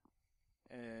listener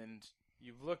and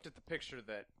you've looked at the picture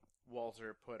that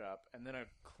Walter put up, and then a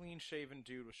clean-shaven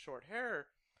dude with short hair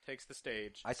takes the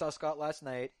stage. I saw Scott last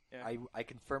night. Yeah. I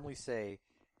can firmly say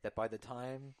that by the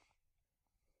time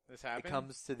This it happened.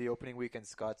 comes to the opening weekend,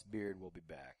 Scott's beard will be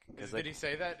back. 'Cause, Did he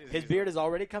say that? his beard is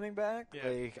already coming back. Yeah.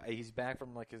 Like he's back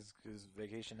from like his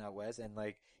vacation out west, and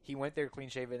like he went there clean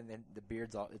shaven, and then the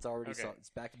beard's it's already Okay. it's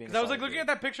back to being. Because I was like looking at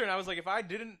that picture, and I was like, if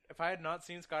I had not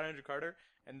seen Scott Andrew Carter,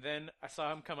 and then I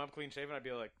saw him come up clean shaven, I'd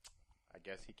be like, I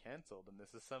guess he canceled, and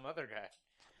this is some other guy.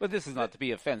 But this is not to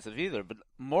be offensive either, but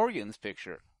Morgan's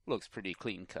picture looks pretty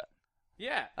clean cut.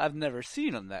 Yeah. I've never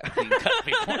seen him that clean cut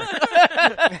before.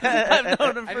 I've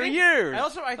known him for years.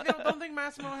 I don't think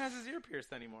Massimo has his ear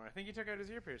pierced anymore. I think he took out his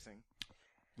ear piercing.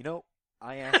 You know,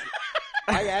 I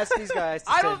asked these guys.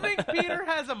 To I send don't think Peter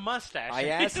has a mustache. I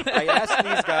asked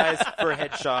these guys for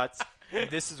headshots. And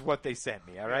this is what they sent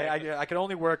me. All right, I can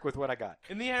only work with what I got.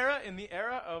 In the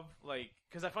era of like,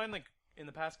 because I find like in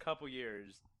the past couple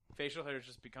years, facial hair has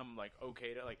just become like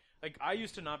okay to like I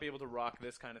used to not be able to rock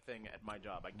this kind of thing at my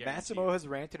job. I guarantee Massimo you. has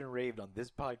ranted and raved on this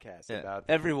podcast Yeah. about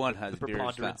Everyone the has beards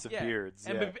preponderance now. of beards.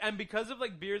 And, yeah. and because of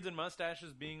like beards and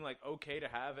mustaches being like okay to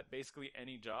have at basically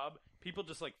any job, people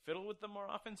just like fiddle with them more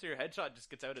often. So your headshot just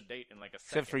gets out of date in like a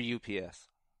second. Except for UPS.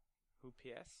 Who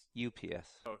PS? UPS.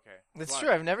 Okay, That's Why? true.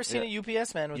 I've never seen a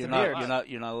UPS man with You're a not, beard.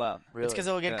 you're not allowed. Really? It's because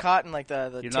it'll get Yeah. caught in like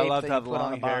the You're tape not allowed that to have you put on a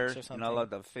long box hair. or You're something. not allowed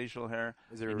to have facial hair.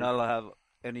 Is there You're not allowed to have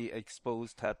any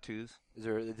exposed tattoos.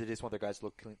 They just want their guys to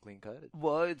look clean cut?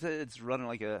 Well, it's run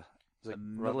like a It's like a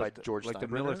run by George like the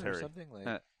Steinbrenner military. or something. Like,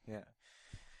 Yeah. yeah.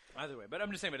 Either way, but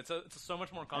I'm just saying, but it's so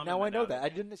much more common. And now I know than that. I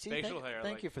didn't see. facial hair.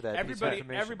 Thank like, you for that. piece of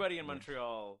information. Everybody in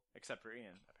Montreal except for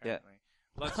Ian, apparently.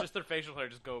 Let's just their facial hair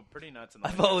just go pretty nuts. In the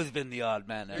I've winter. always been the odd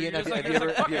man. You're Ian, just have like, you it's ever-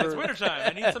 like, fuck have it, you it's ever- wintertime.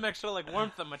 I need some extra like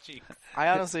warmth on my cheeks. I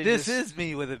honestly This just, is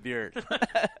me with a beard.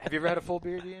 Have you ever had a full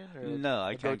beard, Ian? Or No,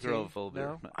 I a can't goatee? grow a full beard.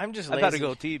 No? I'm just I've lazy. had a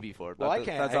goatee before. Well, but I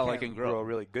can't. That's I all can't I can grow grow. a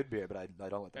really good beard, but I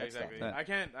don't let that Exactly. stop me.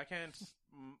 I can't.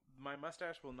 My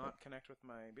mustache will not connect with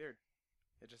my beard.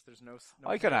 It just there's no.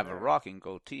 I can have a there. rocking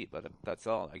goatee, but that's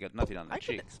all. I got nothing on the I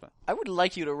could- cheeks. But I would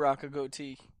like you to rock a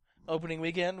goatee. Opening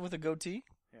weekend with a goatee.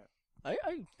 Yeah.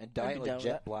 And dye I'd it be like down with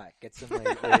jet that. black. Get some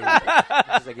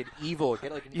like an evil.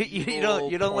 Get like an you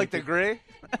don't like the pointed- gray?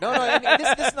 No, and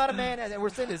this is not a man. And we're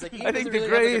saying this. Like, Ian I think doesn't the really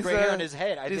gray have is the gray hair on his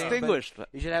head. I think, but distinguished.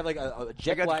 you should have like a I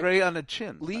jet got black. gray on the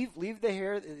chin. Leave the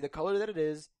hair the color that it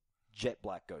is. Jet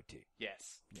black goatee.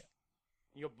 Yes. Yeah.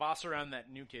 You'll boss around that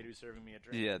new kid who's serving me a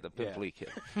drink. Yeah, the pimply kid.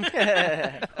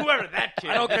 Whoever that kid.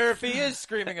 I don't care if he is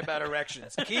screaming about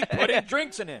erections. Keep putting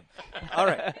drinks in him. All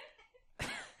right.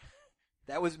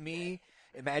 That was me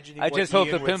imagining. I what just hope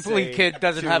Ian the would pimply say kid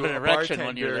doesn't to have an a erection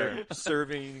when you're bartender there.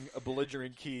 serving a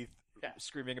belligerent Keith, Yeah.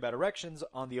 screaming about erections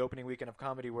on the opening weekend of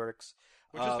Comedy Works,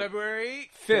 Which is February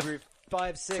 5th. February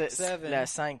 5, 6, 7. Yeah,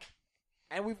 5.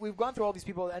 And we've gone through all these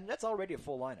people, and that's already a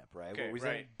full lineup, right? Okay, What we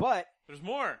right. said. But There's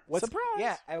more. what's Surprise!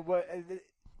 Yeah,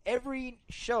 every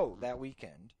show that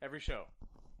weekend. Every show.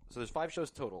 So there's 5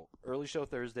 shows total. Early show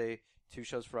Thursday, 2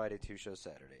 shows Friday, 2 shows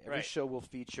Saturday. Every Right. show will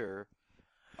feature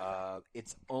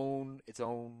its own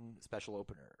special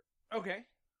opener. Okay.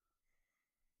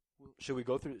 Should we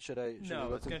go through? Should I? Should we No,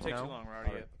 go it's through- going to take no? too long. We're already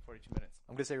All right. at 42 minutes.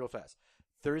 I'm gonna say real fast.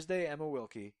 Thursday, Emma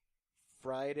Wilkie.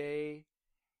 Friday,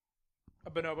 A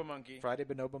bonobo monkey.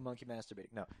 Bonobo Monkey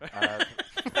masturbating. No.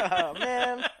 Oh,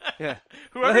 man. Yeah.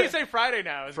 Whoever you say Friday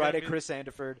now is Friday, gonna be... Chris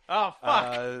Sandiford. Oh,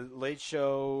 fuck. Late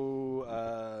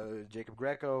show, Jacob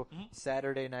Greco. Mhm.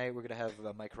 Saturday night, we're gonna have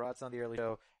Mike Rotz on the early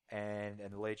show, and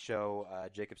the late show,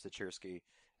 Jacob Sachirsky.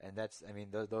 And that's, I mean,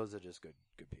 those are just good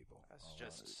people. That's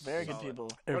just Very good solid.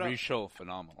 people. Every show,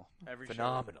 phenomenal. Every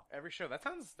Phenomenal. Show. Every show. That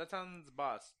sounds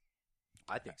boss.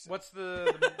 I think so. What's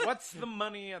what's the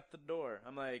money at the door?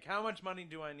 I'm like, how much money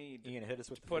do I need Ian, hit us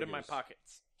with to the put in my figures.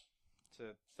 pockets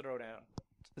to throw down?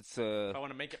 It's If I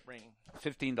want to make it ring.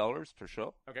 $15 per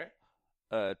show. Okay.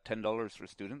 $10 for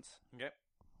students. Okay.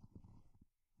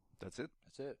 That's it.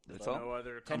 That's it. That's So all. no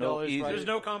other. $10 No, easy. Friday. There's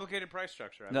no complicated price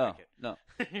structure. I No, like it. no.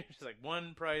 You're just like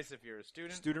one price if you're a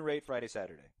student. Student rate Friday,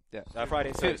 Saturday. Yeah.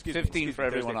 Friday, Saturday. excuse me, 15 excuse for me,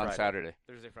 everyone Thursday, on Friday. Saturday.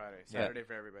 Thursday, Friday, Yeah. Saturday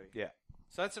for everybody. Yeah.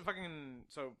 So that's a fucking.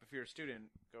 So if you're a student,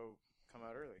 go come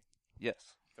out early.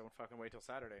 Yes. Don't fucking wait till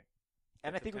Saturday.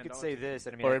 And I Get think the we could $10 say ticket. this.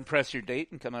 And I mean, Or impress your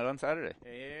date and come out on Saturday.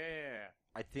 Yeah.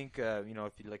 I think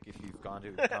if you've gone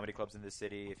to comedy clubs in the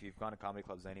city, if you've gone to comedy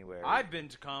clubs anywhere, I've been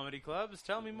to comedy clubs.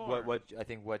 Tell me more. what I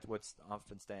think what's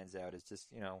often stands out is just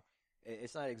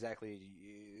it's not exactly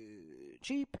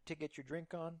cheap to get your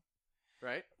drink on,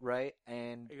 Right? right?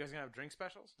 And Are you guys gonna have drink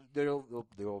specials? there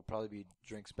will probably be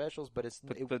drink specials, but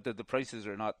But the prices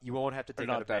are not. you won't have to take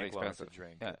not out a that bank loan to expensive.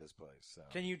 drink Yeah. at this place. So.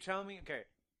 Can you tell me? Okay,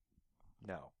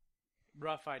 No.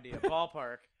 rough idea,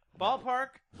 ballpark. Ballpark.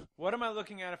 What am I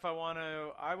looking at if I want to?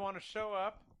 I want to show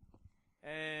up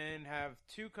and have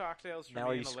 2 cocktails for Now, me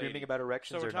are you and a screaming lady. about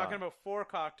erections So we're or talking not? about 4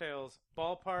 cocktails.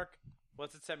 Ballpark.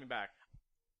 What's it set me back?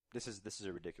 This is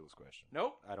a ridiculous question.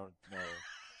 Nope. I don't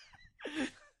know.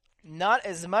 Not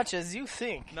as much as you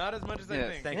think. Not as much as I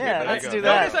Yes, think. Thank Yeah, you. There let's you go. do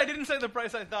that. Notice I didn't say the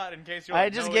price I thought in case you're I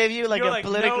like, just no, gave you like you're a like,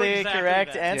 politically no, exactly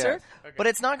correct that. answer, Yes. Okay. but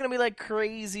it's not going to be like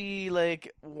crazy.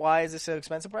 Like, why is this so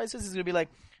expensive? Prices. It's going to be like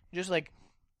just like,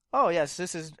 oh yes,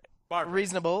 this is Bar price.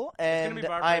 reasonable, It's gonna and be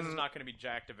bar price. It's I'm not going to be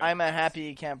jacked. Event I'm a price.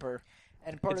 happy camper.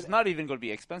 And part It's of not even going to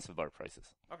be expensive bar prices.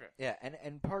 Okay. yeah,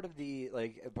 and part of the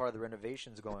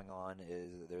renovations going on is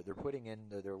they're putting in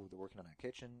they're working on a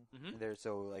kitchen there,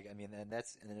 so like I mean, and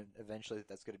then eventually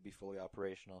that's going to be fully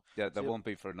operational. Yeah, that So- won't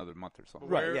be for another month or so.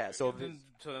 Right, Where- yeah, so then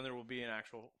there will be an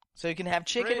actual So you can have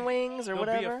chicken fridge. wings or There'll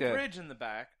whatever. be a Yeah. fridge in the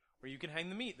back where you can hang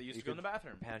the meat that used You to go in the could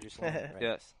bathroom. Pound your salami, right?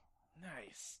 Yes.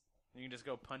 Nice. And you can just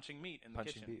go punching meat in the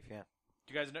Punching kitchen. beef, yeah.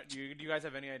 Do you guys know? Do you guys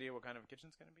have any idea what kind of a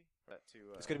kitchen's going to be?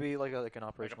 It's going to be like an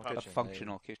operational pub. A kitchen.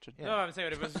 functional kitchen. Yeah. No, I'm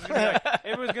saying if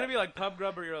it was going to be like pub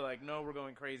grub, or you're like, no, we're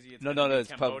going crazy. It's No, gonna no, be it's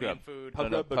pub Cambodian grub. food. No,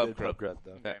 no, pub grub.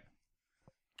 though. Okay.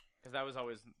 Because that was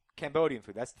always Cambodian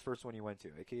food. That's the first one you went to,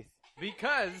 eh, Keith?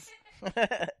 because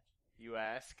you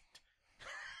asked.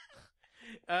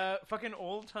 Fucking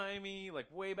old timey, like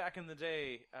way back in the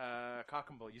day,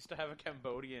 Campbell used to have a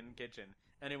Cambodian kitchen,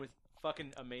 and it was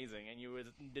fucking amazing. And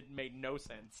it made no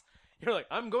sense. You're like,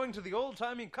 I'm going to the old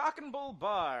timey Cock and Bull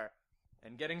bar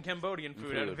and getting Cambodian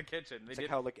food out of the kitchen. They It's did. like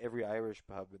how like every Irish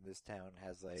pub in this town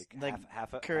has like, Like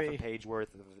half a curry. page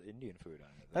worth of Indian food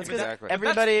on it. That's Exactly. because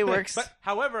everybody But works. But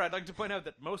however, I'd like to point out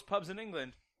that most pubs in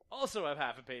England also have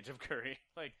half a page of curry.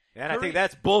 Like, And I curry- think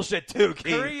that's bullshit too,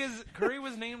 Keith. curry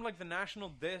was named like the national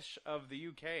dish of the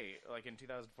UK, like in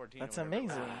 2014. That's or whatever.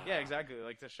 amazing. Yeah, exactly.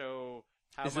 Like to show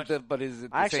how Is much. but is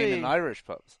it the Actually- same in Irish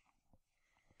pubs?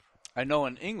 I know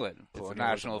in England, it's the Colonialism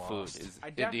national food lost. is I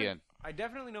Indian. I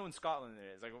definitely know in Scotland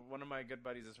it is. Like one of my good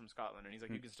buddies is from Scotland, and he's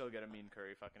like, you can still get a mean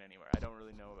curry fucking anywhere. I don't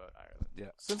really know about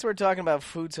Ireland. Since we're talking about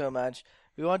food so much,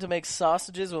 we want to make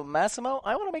sausages with Massimo.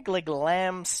 I want to make like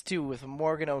lamb stew with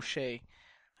Morgan O'Shea.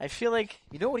 I feel like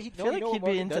You know what he? feel like what he'd be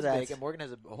Morgan into does that. make, and Morgan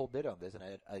has a whole bit on this, and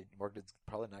Morgan's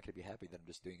probably not going to be happy that I'm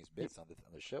just doing his bits on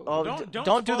the show. Oh, Don't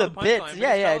don't do spoil the punchline, bits. but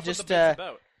Yeah, yeah, tell us what just, the bit's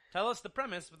about. Tell us the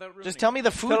premise without ruining just tell it. me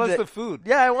the food. Tell us that- the food.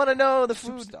 Yeah, I want to know the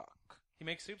soup food. stock. He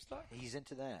makes soup stock. He's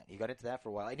into that. He got into that for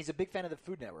a while, and he's a big fan of the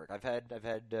Food Network. I've had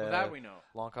That we know.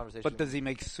 long conversations. But does he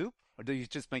make soup, or does he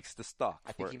just makes the stock?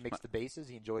 I think for he it? makes the bases.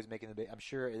 He enjoys making the base. I'm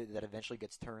sure that eventually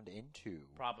gets turned into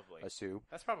Probably. a soup.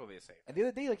 That's probably a safe. And the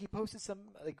other day, like he posted some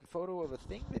like photo of a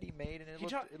thing that he made, and it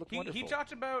looked wonderful. He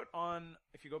talked about on,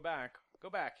 if you go back,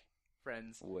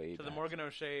 friends, Way to the back. Morgan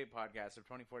O'Shea podcast of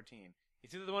 2014.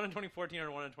 It's either the one in 2014 or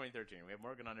the one in 2013. We have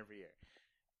Morgan on every year.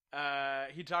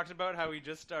 He talked about how he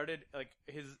just started, like,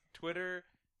 his Twitter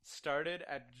started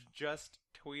at just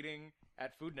tweeting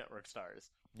at Food Network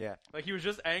stars. Yeah, Like, he was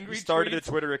just angry. he started a tweets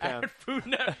Twitter account, at Food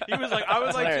Network. He was like, I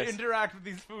would like to hilarious. interact with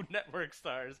these Food Network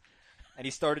stars. and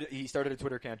he started a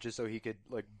Twitter account just so he could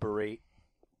like berate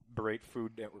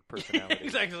Food Network personalities.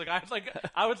 Exactly. Like,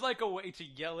 I would like a way to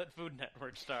yell at Food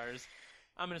Network stars.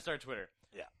 I'm gonna start Twitter.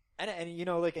 And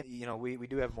we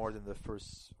do have more than the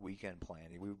first weekend planned.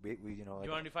 We you know like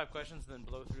You want to do 5 questions and then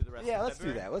blow through the rest? yeah, of let's do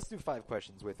February? that. Let's do 5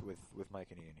 questions with Mike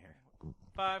and Ian here.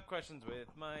 5 questions with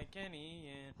Mike and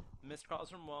Ian. Missed calls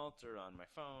from Walter on my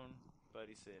phone.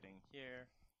 Buddy sitting here.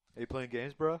 Are you playing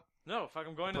games, bro? No, fuck,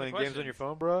 I'm going to the Playing questions. games on your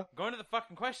phone, bro? Going to the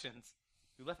fucking questions.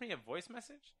 You left me a voice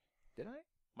message? Did I?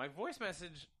 My voice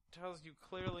message tells you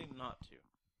clearly not to.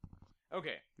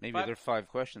 Okay. Maybe five, there are 5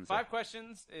 questions. 5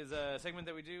 questions is a segment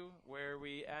that we do where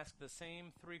we ask the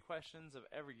same 3 questions of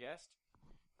every guest.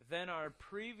 Then our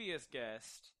previous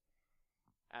guest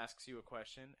asks you a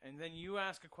question, and then you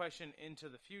ask a question into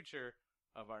the future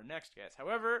of our next guest.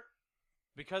 However,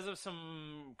 because of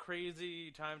some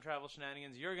crazy time travel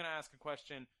shenanigans, you're going to ask a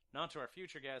question not to our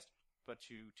future guest, but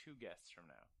to 2 guests from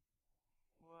now.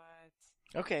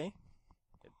 What? Okay.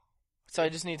 So I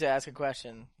just need to ask a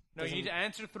question. No, you need to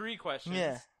answer 3 questions.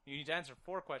 Yeah. You need to answer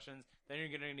 4 questions. Then you're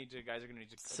going to need to, guys are going to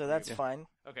need to. So that's fine.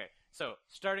 Okay, so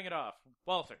starting it off,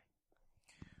 Walter.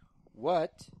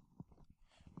 What?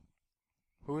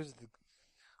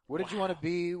 What did you want to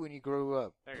be when you grew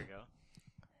up? There you go.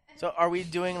 So are we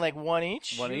doing like one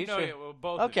each? One each? No, yeah, well,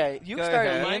 both. of Okay, you Go start,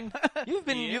 ahead. Ian.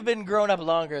 Ian? You've been grown up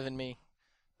longer than me.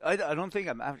 I don't think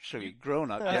I'm actually grown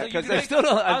up you. I was yet like, you because could I'm make still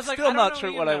some- not, I I'm was like, I still don't not know sure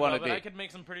Ian what I that want well, to but be. I could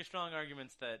make some pretty strong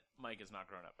arguments that Mike is not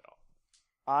grown up at all.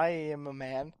 I am a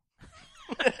man.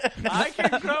 I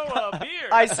can grow a beard.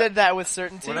 I said that with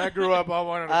certainty. When I grew up, I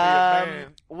wanted to be a man.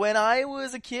 When I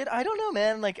was a kid, I don't know,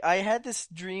 man. Like, I had this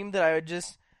dream that I would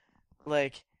just,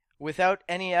 like, without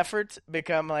any effort,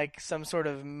 become, like, some sort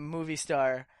of movie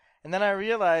star. And then I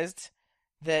realized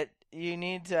that you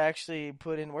need to actually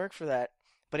put in work for that.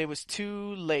 But it was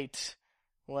too late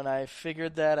when I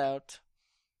figured that out.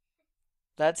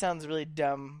 That sounds really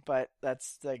dumb, but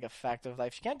that's, like, a fact of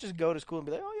life. You can't just go to school and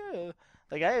be like, oh, yeah.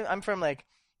 Like, I'm from, like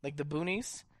the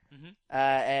boonies.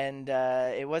 And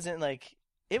it wasn't, like...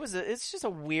 It's just a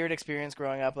weird experience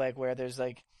growing up, like, where there's,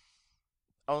 like,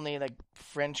 only, like,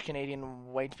 French, Canadian,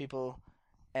 white people,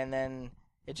 and then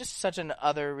it's just such an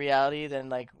other reality than,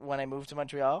 like, when I moved to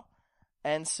Montreal.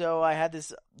 And so I had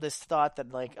this thought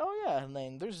that, like, oh, yeah,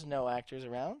 Lane, there's no actors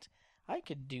around. I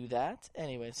could do that.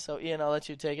 Anyways, so, Ian, I'll let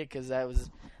you take it, because that was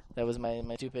my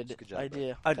stupid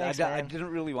idea. I Thanks, didn't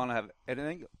really want to have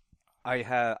anything.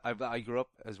 I grew up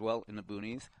as well in the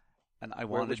boonies, and I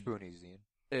wanted... Which boonies, Ian?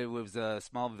 It was a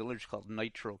small village called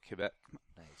Nitro, Quebec.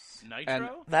 Nice.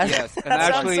 Nitro? Yes, and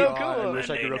that actually, sounds so cool. I wish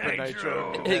I grew up in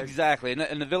Nitro. Exactly,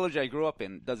 and the village I grew up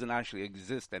in doesn't actually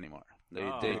exist anymore. They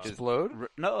just explode?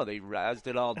 No, they razzed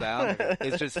it all down.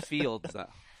 It's just fields now.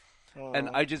 And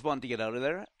I just wanted to get out of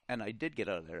there, and I did get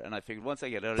out of there. And I figured once I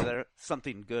get out of there,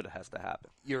 something good has to happen.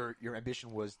 Your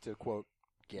ambition was to, quote,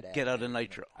 get out of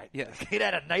Nitro. Yes. Get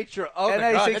out of Nitro. Oh, and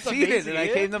my God, I that's succeeded, amazing, and I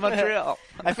Ian. came to Montreal.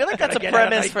 I feel like that's a Get out of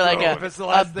premise for, like, Nitro. It's the a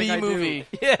last thing I B do. movie.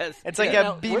 Yes. It's like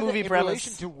Now, a B where movie in premise.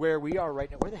 relation to where we are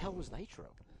right now, where the hell was Nitro?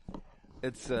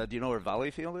 It's, do you know where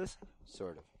Valleyfield is?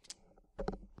 Sort of.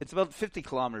 It's about 50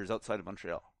 kilometers outside of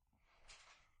Montreal.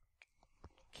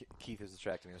 Keith is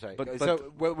distracting me. I'm sorry. But- So,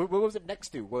 what was it next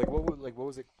to? Like, what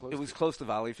was it close It was to? close to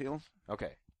Valleyfield.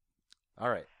 Okay. All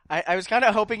right. I was kind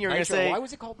of hoping you were going to Nitro. say... Why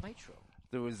was it called Nitro?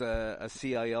 There was a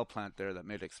CIL plant there that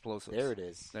made explosives. There it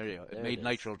is. There you go. It There made it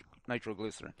is.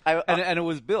 nitroglycerin. I- and it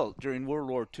was built during World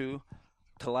War II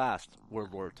to last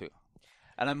World War II.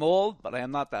 And I'm old, but I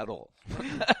am not that old.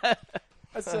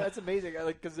 That's amazing.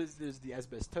 Because there's the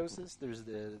asbestosis. There's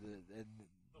the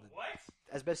What?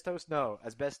 asbestos. No,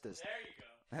 asbestos. There you go.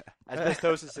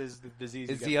 Asbestosis is the disease.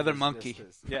 It's you the get other from monkey.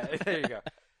 asbestos. Yeah, there you go.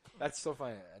 That's so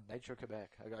funny. Nitro, Quebec.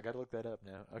 I got to look that up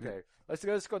now. Okay,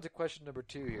 let's go to question number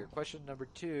 2 here. Question number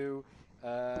 2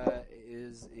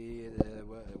 is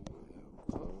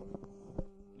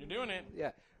You're doing it.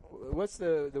 yeah. What's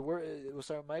the word?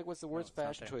 Sorry, Mike. What's the worst not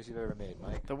fashion there. choice you've ever made,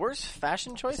 Mike? The worst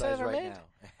fashion choice I Besides ever right made? now.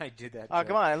 I did that. Oh,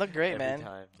 come on. I look great, every man.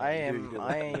 time. I You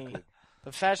am... do.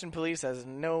 The fashion police has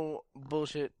no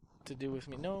bullshit to do with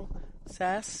me. No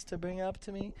sass to bring up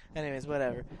to me. Anyways,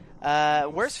 whatever.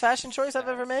 Worst fashion choice I've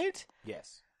ever made?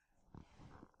 Yes.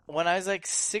 When I was like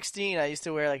 16, I used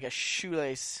to wear like a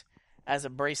shoelace as a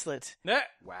bracelet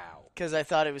Wow. because I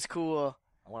thought it was cool.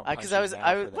 Because I was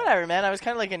whatever, man. I was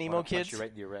kind of like an emo kid. You right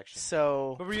in the erection.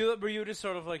 So But were you just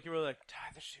sort of like, you were like,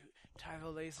 tie the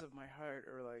lace of my heart,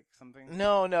 or like something?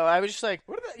 no, I was just like,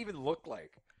 What did that even look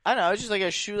like? I don't know. It was just like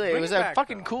a shoelace. Bring It was it a back,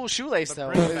 fucking though. cool shoelace, But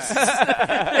though. bring It it was,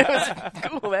 back. it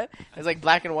was cool, man. It was like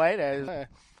black and white.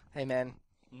 Hey, man.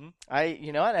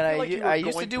 You know what? And I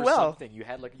used to do well. Something. You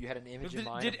had an image in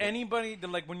mind. Did anybody,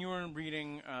 like when you were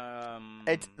reading?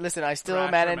 Listen, I still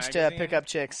Thrasher managed to magazine? pick up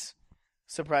chicks.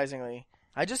 Surprisingly,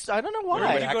 I don't know Where did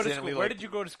why. you go to accidentally, school? Where like- did you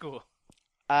go to school?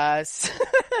 I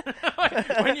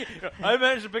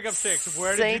managed to pick up chicks.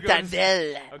 Where did you go? Saint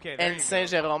Adèle Okay, there you and go. Saint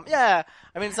Jérôme. Yeah,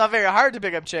 I mean it's not very hard to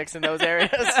pick up chicks in those areas,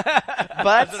 That's but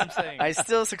what I'm saying. I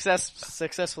still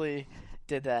successfully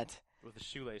did that. With a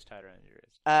shoelace tied around your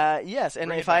wrist. Yes, and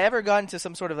Bring it if I back. ever got into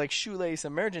some sort of like shoelace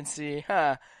emergency,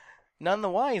 none the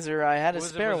wiser. I had a Was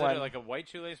spare it one. like a white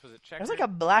shoelace? Was it It checkered? was like a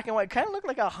black and white, kind of looked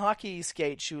like a hockey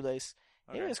skate shoelace.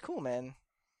 Okay. It was cool, man.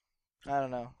 I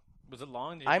don't know. Was it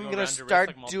long? Did you I'm go gonna around your wrist, start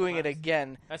like, multiple doing it times?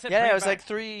 again. I said Yeah, bring it was back like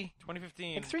three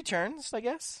 2015. turns, I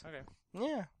guess. Okay.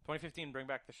 Yeah, 2015. Bring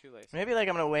back the shoelace. maybe like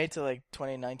I'm gonna wait till like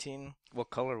 2019. What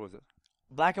color was it?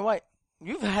 Black and white.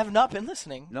 You have not been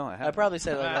listening. No, I I haven't. probably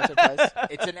said it like once or twice.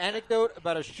 It's an anecdote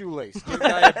about a shoelace. Give a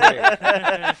guy a break.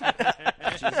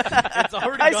 It's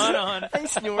already gone on I far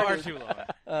snorted. too long.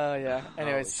 Oh yeah. Anyways,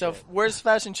 Holy so shit. worst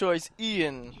fashion choice,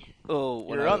 Ian. Oh,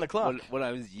 when You're I- on the clock. When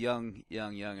I was young, I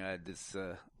had this.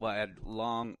 I had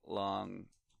long,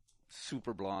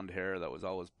 super blonde hair that was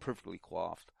always perfectly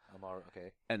coiffed, I'm all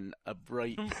okay. and a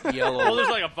bright Well, yellow there's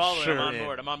like a follow. Sure.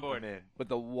 I'm on board. I'm in.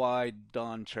 with a wide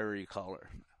Don Cherry collar.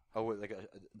 Oh, what, like a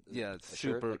Yeah, it's a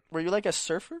shirt? super. Like, Were you like a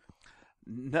surfer?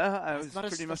 No, I was that's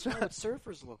pretty much. not what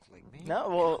surfers look like, man. No,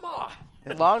 well,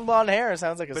 long blonde hair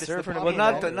sounds like a But it's the surfer to collar, me.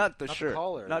 Well, man. not the Not the shirt,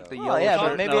 collar, not though. the Oh, yellow yeah, but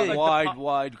shirt. maybe no, it- Like the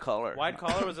wide collar. Wide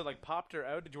collar, was it like popped or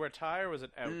out? Did you wear a tie or was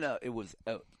it out? No, it was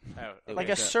out. Out. It like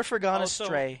was a out. surfer gone Also-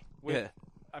 astray. With, Yeah.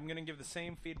 I'm going to give the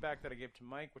same feedback that I gave to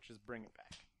Mike, which is bring it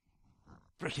back.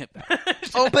 Bring it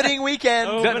back. Opening weekend.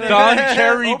 Opening- Don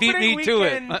Cherry beat Opening me to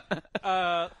weekend,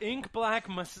 it. Ink black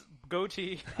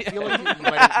goatee. I feel like you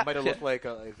might have looked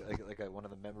like one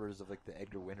of the members of like the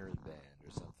Edgar Winter band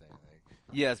or something. Like,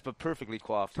 Yes, but perfectly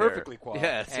coiffed. perfectly hair. quiet.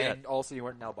 Yes, and also you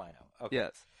weren't an albino. Okay.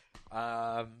 yes.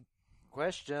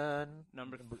 Question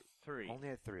Number 3. Only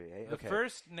at 3. Eh? The Okay.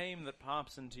 first name that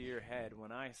pops into your head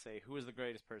when I say who is the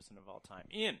greatest person of all time?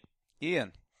 Ian.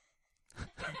 Ian.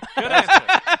 Good answer.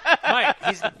 Mike.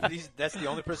 That's the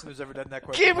only person who's ever done that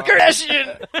question. Kim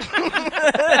Kardashian.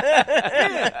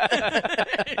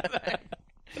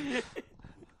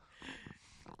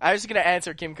 I was just gonna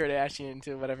answer Kim Kardashian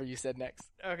to whatever you said next.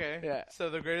 Okay. Yeah. So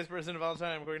the greatest person of all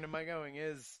time, according to my Gowing,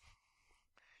 is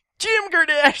Kim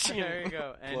Kardashian. there you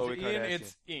go. And Khloe to Ian, Kardashian.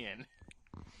 it's Ian.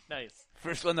 Nice.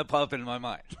 First one that popped into my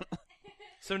mind.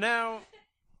 So now,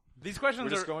 these questions We're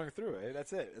just are. going through it.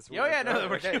 That's it. That's Oh yeah, no,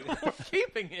 we're okay. we're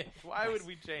keeping it. Why would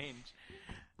we change?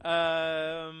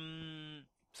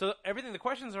 So everything. The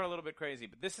questions are a little bit crazy,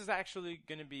 but this is actually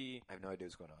going to be I have no idea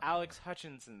what's going on. Alex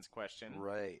Hutchinson's question,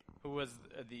 Right. who was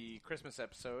the Christmas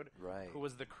episode, Right. who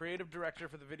was the creative director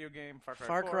for the video game Far Cry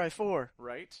Far 4. Cry 4.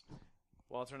 Right.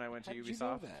 Walter and I went How to did you Ubisoft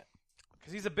know that?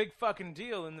 because he's a big fucking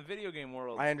deal in the video game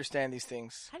world. I understand these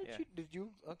things. How did Yeah. you? Did you?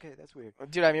 Okay, that's weird.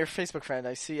 Dude, I'm your Facebook friend.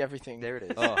 I see everything. There it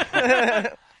is. Oh.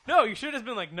 No, you should have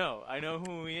been like, no, I know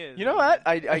who he is. You know what?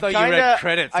 I thought you kinda, read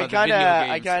credits I on the kinda, video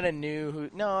I games. kinda knew who.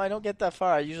 No, I don't get that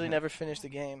far. I usually never finish the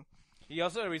game. He's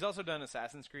also done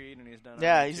Assassin's Creed and he's done.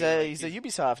 Yeah, other he's too, a like, he's a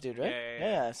Ubisoft dude, right?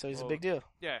 Yeah. So he's Well, a big deal.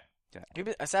 Yeah,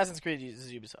 Assassin's Creed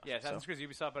is Ubisoft. yeah. Assassin's so. Creed is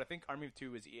Ubisoft, but I think Army of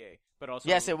Two is EA. But also,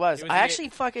 Yes, it was. I EA. actually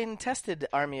fucking tested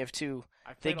Army of Two.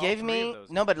 I've They played all gave 3 me of those.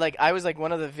 no, but like I was like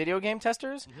one of the video game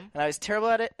testers, and I was terrible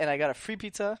at it, and I got a free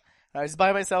pizza. And I was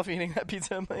by myself eating that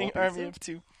pizza and playing whole Army pizza? of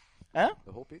Two. Huh?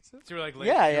 The whole pizza? So you were like,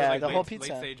 Yeah, you were yeah, like the late, whole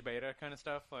pizza. late stage beta kind of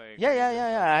stuff. Like, Yeah.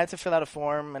 I had to fill out a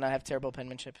form, and I have terrible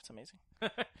penmanship. It's amazing.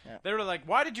 They were like,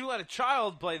 why did you let a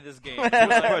child play this game? And you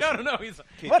were like, no. He's like,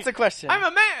 What's the question? I'm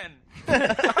a man.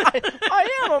 I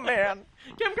am a man.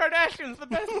 Kim Kardashian's the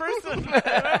best person that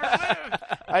ever lived.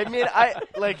 I mean,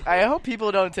 I hope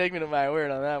people don't take me to my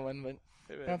word on that one, but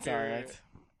that's all right.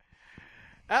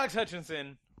 Alex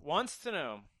Hutchinson wants to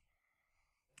know,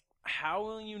 how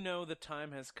will you know the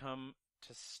time has come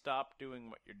to stop doing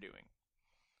what you're doing?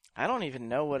 I don't even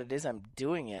know what it is I'm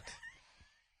doing it.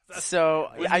 So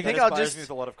I think That I'll inspires just. me with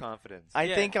a lot of confidence. I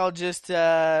Yeah. think I'll just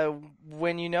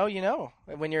when you know, you know.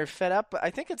 When you're fed up, I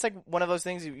think it's like one of those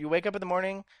things. You wake up in the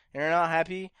morning and you're not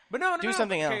happy. But no, Do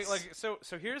something okay, else. Like, so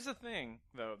here's the thing,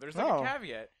 though. There's like Oh. a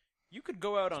caveat. You could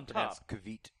go out on top. Pronounced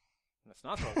Kavit. That's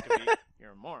not supposed to be.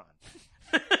 You're a moron.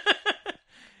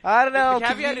 I don't know. The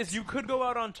caveat Kavit- is you could go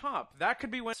out on top. That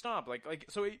could be when stop.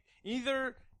 So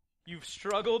either you've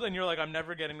struggled and you're like, I'm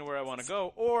never getting to where I want to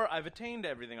go, or I've attained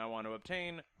everything I want to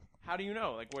obtain. How do you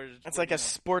know? Like, where's It's like a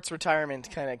sports retirement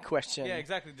kind of question. Yeah,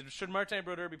 exactly. Should Martin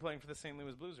Brodeur be playing for the St.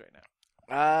 Louis Blues right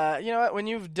now? You know what? When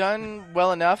you've done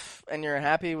well enough and you're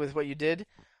happy with what you did,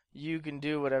 you can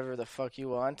do whatever the fuck you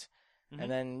want, Mhm.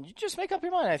 and then you just make up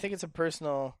your mind. I think it's a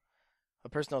personal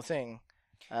thing.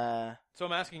 So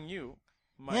I'm asking you,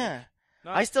 Mike. Yeah.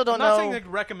 Not, I still don't I'm not know- saying like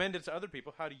recommend it to other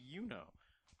people. How do you know?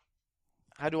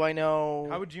 How do I know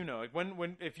How would you know? Like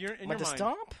when if you're in when your to mind,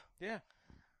 stop? yeah.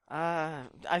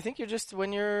 I think you're just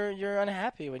when you're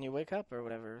unhappy when you wake up or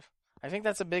whatever. I think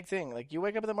that's a big thing. Like you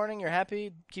wake up in the morning, you're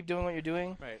happy, keep doing what you're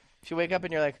doing. Right. If you wake up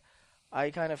and you're like, I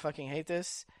kind of fucking hate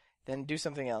this, then do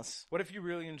something else. What if you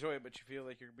really enjoy it, but you feel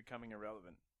like you're becoming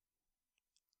irrelevant?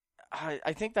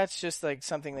 I think that's just like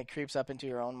something that creeps up into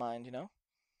your own mind, you know?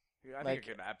 I Like- think it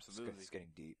could absolutely. It's getting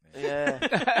deep, man. Yeah.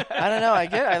 I don't know.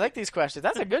 I like these questions.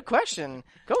 That's a good question.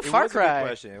 Go It Far was a good Cry.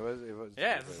 question. It was. Yeah, it was-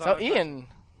 it's a So solid Ian,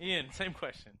 Ian, same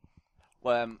question.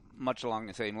 Well, much along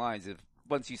the same lines. If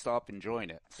once you stop enjoying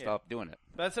it, stop doing it.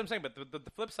 But that's what I'm saying. But the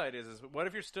flip side is what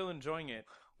if you're still enjoying it,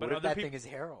 but What if other that people? thing is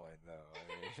heroin,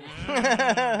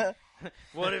 though?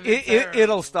 What if it's there?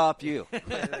 It'll stop you.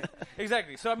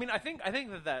 Exactly. So I mean, I think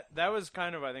that was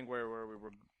kind of where we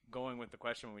were going with the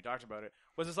question when we talked about it.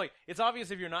 Was it's like it's obvious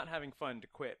if you're not having fun to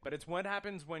quit, but it's what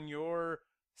happens when you're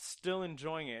still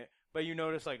enjoying it, but you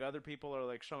notice like other people are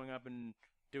like showing up and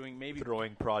doing maybe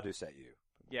Throwing produce at you.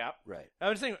 yeah. Right. I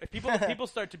was saying if people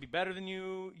start to be better than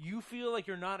you, you feel like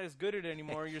you're not as good at it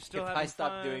anymore. You're still If having I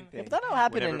stop fun. doing yeah, things, but that'll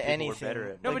happen whenever in people were anything. better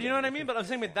at No, but making you know what I it. mean? But I'm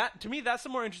saying with that, to me, that's the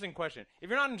more interesting question. If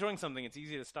you're not enjoying something, it's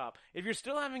easy to stop. If you're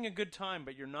still having a good time,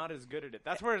 but you're not as good at it,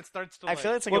 that's where it starts to I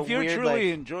feel it's like Well, a if you're weird truly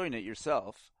like, enjoying it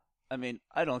yourself, I mean,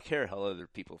 I don't care how other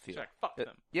people feel. Check, fuck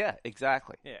them. Yeah,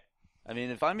 exactly. Yeah. I mean,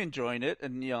 if I'm enjoying it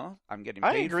and I'm getting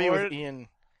I paid agree for with it, Ian.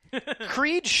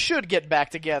 Creed should get back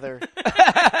together.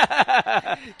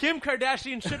 Kim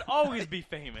Kardashian should always be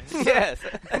famous. Yes.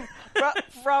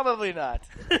 Probably not.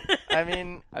 I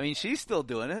mean, she's still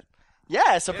doing it.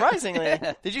 yeah, surprisingly.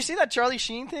 Did you see that Charlie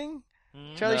Sheen thing?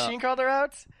 Charlie No. Sheen called her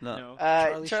out. No.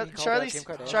 Charlie Sheen called out Kim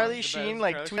Kardashian? Charlie The Sheen best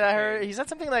like Charlie tweeted at her. Sheen. He said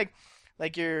something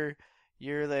like you're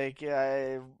like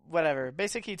whatever.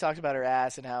 Basically, he talked about her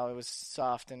ass and how it was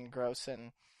soft and gross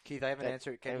and. Keith, I haven't That-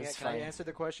 answered. it Can was I funny. answer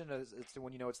the question? It's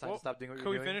when you know it's time Well, to stop doing what Can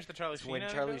you're we doing. finish the Charlie It's Sheen when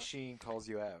anecdote? Charlie Sheen calls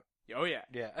you out. Oh, yeah.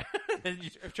 Yeah.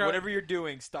 If Charlie- Whatever you're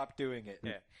doing, stop doing it.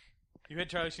 Yeah. You hit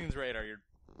Charlie Sheen's radar, you're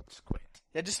just quit.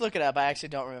 Yeah, just look it up. I actually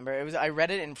don't remember. I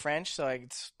read it in French, so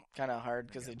it's kind of hard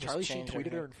because it just Charlie Sheen changed tweeted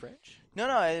everything. her in French. No,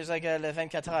 there's like a Le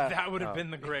 24 heures. That would have Oh.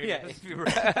 been the Yeah, greatest. if you were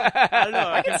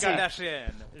Alors, Kim see.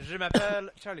 Kardashian. Je m'appelle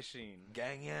Charlie Sheen.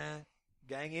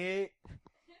 Gagné.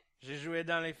 J'ai joué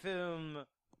dans les films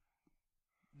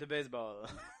de baseball.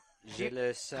 J'ai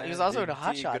le sang He was also in du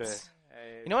Hot tigre. Shots.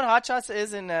 Hey, You know what Hot Shots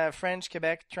is in French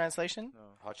Quebec translation? no.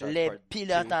 Hot Shots Les Part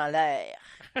pilotes 2. en l'air.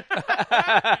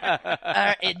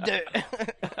 1 et 2.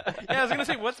 Yeah, I was gonna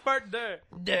say, what's part deux?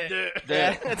 Deux.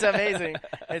 Yeah, it's amazing.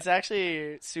 It's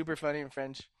actually super funny in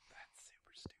French. That's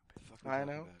super stupid. Fuck was I that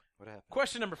know. about? What happened?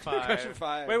 Question number 5. Question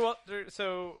 5. Wait, well,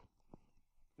 so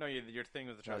no, your thing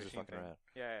was the I Charlie was just Sheen fucking thing. around.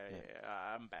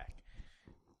 Yeah. I'm back.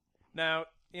 Now,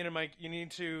 Mike, you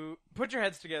need to put your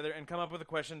heads together and come up with a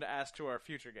question to ask to our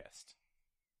future guest,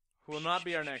 who will not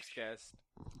be our next guest.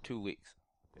 2 weeks.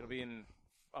 It'll be in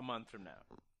a month from now.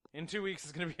 In 2 weeks,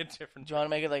 it's going to be a different. Do you want to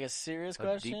make it like a serious A deep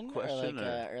question? question, or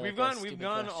like, or- or We've like a gone stupid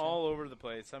gone question? all over the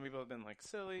place. Some people have been like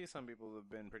silly. Some people have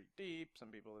been pretty deep. Some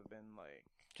people have been like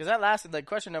Because that lasted, like,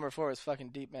 question number 4 was fucking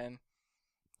deep, man.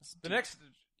 the next.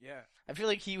 Yeah, I feel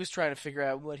like he was trying to figure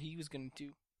out what he was going to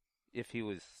do. If he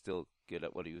was still good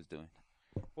at what he was doing.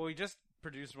 well, he just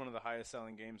produced one of the highest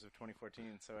selling games of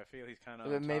 2014, so I feel he's kind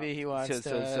of But maybe he wants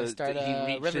So- to so start did he a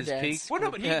reach river his dance. peak? Well,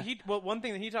 no, but Yeah. well, one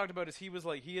thing that he talked about is he was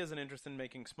like he has an interest in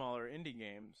making smaller indie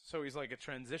games. So he's like a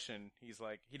transition. He's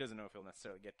like he doesn't know if he'll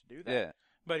necessarily get to do that. Yeah.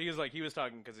 But he was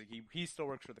talking because he still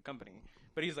works for the company.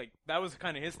 But he's like that was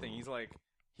kind of his thing. He's like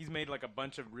he's made like a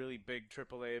bunch of really big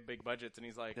AAA big budgets, and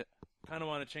he's like Yeah. kind of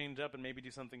want to change up and maybe do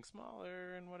something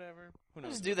smaller and whatever. Who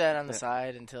knows? Just do that on the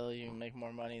side until you make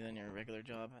more money than your regular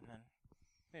job, and then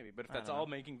Maybe, but if I that's don't all know.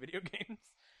 making video games,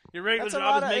 your regular That's a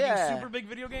job lot is of- making yeah. super big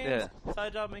video games.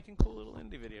 Side job making cool little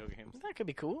indie video games. that could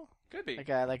be cool. Could be.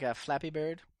 Like a Flappy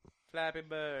Bird. Flappy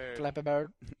Bird. Flappy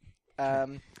Bird. Yeah,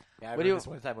 I What remember do you- this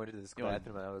one time I went to this You wanna-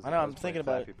 bathroom and I was. I know, I I'm was thinking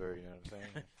playing about Flappy Bird. You know what I'm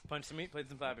saying? Punch some meat, played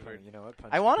some Flappy Bird. You know what?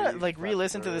 Punch I want to beef, like Flappy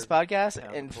re-listen to this Bird, podcast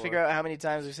pound and pork. figure out how many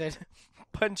times we said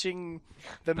punching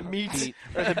the meat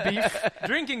or the beef.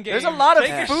 Drinking game. There's a lot of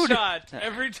Take food. a shot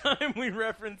every time we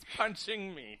reference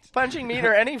punching meat. Punching meat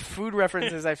or any food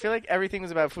references. I feel like everything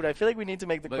was about food. I feel like we need to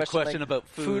make the But question, like, about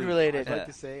food. related. I'd Yeah. like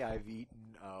to say I've eaten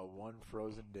one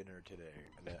frozen dinner today.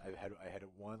 And I had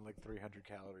one like 300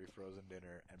 calorie frozen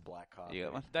dinner and black coffee. You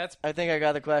got one? That's I think I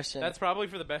got the question. that's probably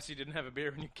for the best you didn't have a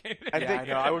beer when you came in. I Yeah, think- I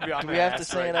know. I would be on Do my we have to ass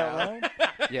say right it out now.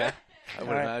 loud? Yeah, I would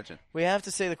Alright. imagine. We have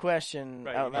to say the question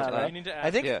Right, out you need loud, to- right? you need to I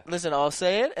ask think. Yeah. Listen, I'll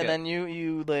say it, and Yeah. then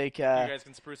you like. You guys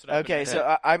can spruce it up. Okay, a bit.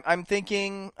 so I'm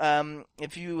thinking,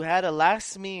 if you had a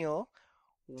last meal,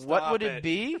 what Stop would it. it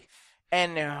be,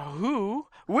 and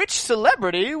which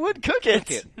celebrity would cook it?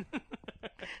 Cook it.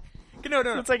 No.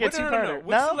 It's like a What- no. two-parter.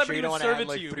 What No? celebrity Sure you don't would wanna serve add, it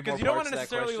like, to you? 3 Because more you don't want parts to to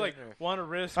that necessarily like question, or- want to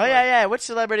risk. Oh like, yeah. Which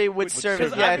celebrity would serve it?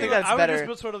 Because Yeah, I think that's I would better.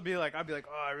 just sort of be like, I'd be like,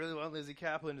 oh, I really want Lizzie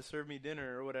Kaplan to serve me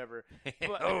dinner or whatever.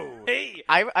 But, Oh. hey.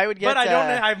 I would get. But I don't.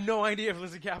 I have no idea if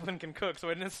Lizzie Kaplan can cook, so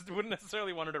I wouldn't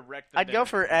necessarily want her to wreck the I'd dinner. go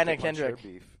for Anna Punch her Kendrick.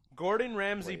 beef. Gordon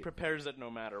Ramsay Wait. prepares it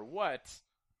no matter what.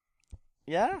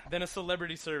 Yeah. Then a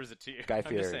celebrity serves it to you. Guy I'm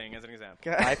Fieri. just saying as an example.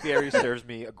 Guy Fieri serves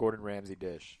me a Gordon Ramsay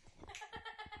dish.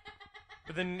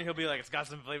 But then he'll be like, it's got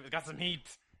some flavor, it's got some heat.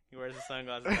 He wears his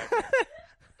sunglasses.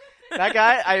 That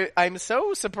guy, I'm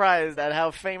so surprised at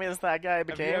how famous that guy Have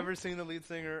became. you ever seen the lead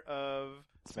singer of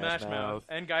Smash Mouth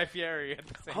and Guy Fieri at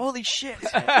the same time? Holy shit!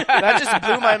 That just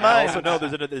blew my mind. Also, no,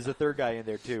 there's a third guy in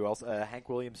there too. Also, Hank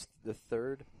Williams the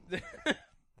third.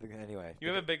 Anyway, You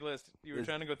have a big list. You were Is-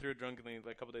 trying to go through it drunkenly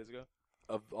like a couple days ago.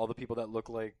 of all the people that look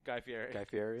like Guy Fieri. Guy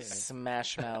Fieri, and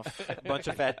Smash Mouth. a bunch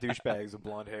of fat douchebags with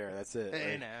blonde hair. That's it.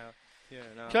 Hey Like, now. Yeah,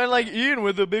 no. Kind of like Ian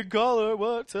with the big collar.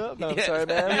 What's up? No, I'm Yeah. sorry,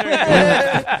 man.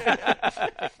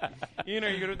 Ian, are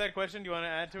you good with that question? Do you want to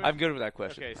add to it? I'm good with that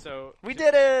question. Okay, so We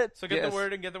did it. get Yes. the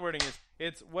wording. Get the wording.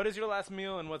 It's what is your last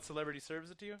meal and what celebrity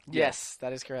serves it to you? Yes,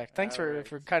 that is correct. Thanks All right.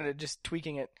 for kind of just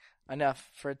tweaking it enough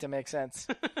for it to make sense.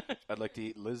 I'd like to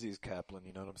eat Lizzie's Kaplan.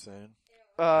 You know what I'm saying?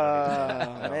 Oh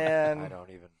I man. don't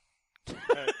even.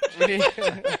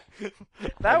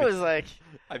 That was like.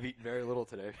 I've eaten very little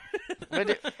today.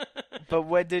 But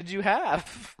what did you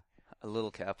have? A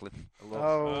little Kaplan.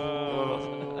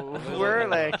 Oh, we're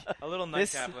like a little night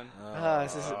this. Kaplan.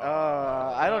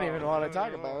 I don't even want to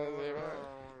talk about it.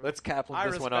 Let's Kaplan I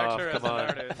this one respect off. her as Come an on.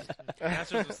 artist.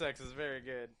 Masters of Sex is very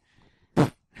good.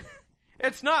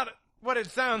 It's not what it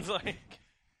sounds like.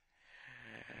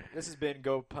 This has been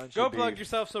Go Punch Go Your plug Beef.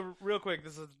 yourself. So real quick,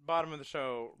 this is the bottom of the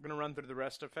show. We're gonna run through the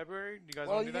rest of February. Do you guys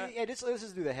Well, want to do that? yeah, let's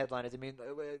just do the headliners. I mean,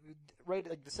 right,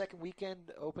 like the second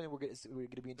weekend opening, we're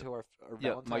gonna be into our Yeah,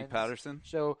 Valentine's Mike Patterson.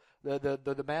 show.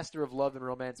 The master of love and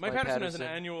romance. Mike Patterson has an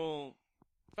annual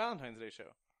Valentine's Day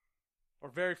show, or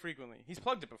very frequently. He's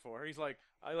plugged it before. He's like,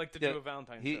 I like to do a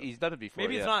Valentine's show. He's done it before.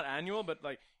 Maybe yeah. it's not annual, but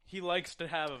like he likes to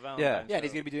have a Valentine's Yeah, show. and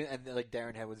he's gonna be doing, and like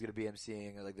Darren Head was gonna be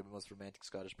emceeing like the most romantic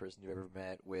Scottish person you've ever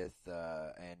met with,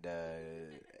 and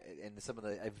some of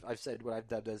the I've said what I've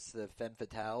dubbed as the femme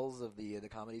fatales of the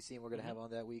comedy scene we're gonna have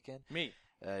on that weekend. Me.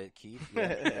 Keith,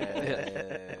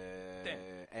 yeah.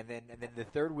 and then the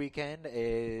third weekend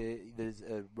there's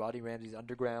Rodney Ramsey's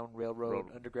Underground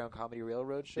Comedy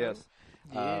Railroad show. Yes.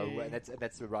 And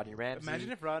that's with Rodney Ramsey.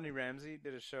 Imagine if Rodney Ramsey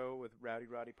did a show with Roddy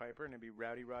Piper, and it'd be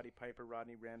Roddy Piper,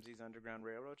 Rodney Ramsey's Underground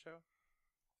Railroad show.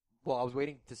 Well, I was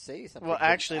waiting to say something. Well, but,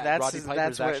 actually, that's Rodney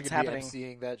Piper's what's actually gonna happening. Be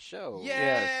emceeing that show.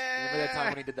 Yes. Remember that time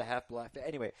when he did the half black?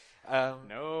 Anyway,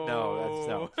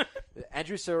 No. that's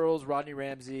Andrew Searles, Rodney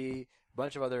Ramsey,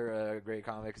 bunch of other great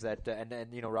comics that,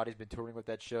 and you know, Rodney's been touring with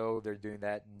that show. They're doing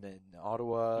that in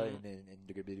Ottawa and they're going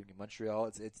to be doing it in Montreal.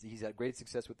 He's had great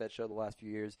success with that show the last few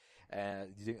years.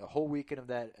 He's doing a whole weekend of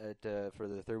that for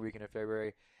the third weekend of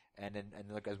February, and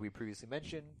like as we previously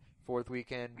mentioned, fourth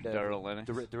weekend, Daryl Lennox.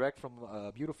 direct from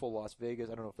beautiful Las Vegas.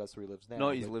 I don't know if that's where he lives now. No,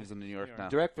 he but lives in New York now.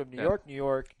 direct from New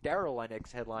York. Daryl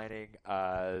Lennox headlining.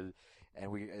 And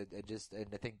we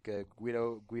I think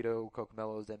Guido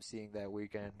Cocomello is emceeing that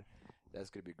weekend. That's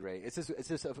going to be great. It's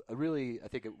just a really, I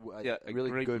think, a really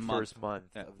great good month. first month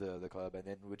Yeah. of the club, and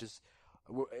then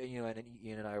and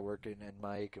Ian and I are working, and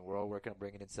Mike, and we're all working on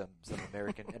bringing in some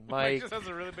American, and Mike Mike. just has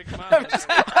a really big I'm mouth.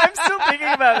 still thinking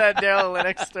about that Daryl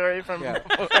Lennox story from. Yeah.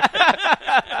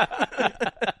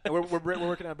 And we're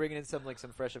working on bringing in some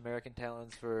fresh American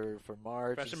talents for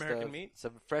March. Fresh and American stuff. meat?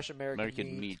 Some fresh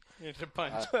American meat. It's a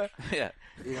punch. Yeah.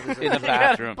 You know, there's In the You gotta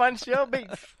bathroom. punch your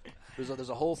beef. There's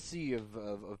a whole sea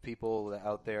of people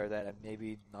out there that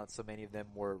maybe not so many of them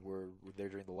were there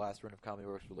during the last run of Comedy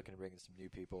Works. We're looking to bring in some new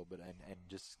people, but and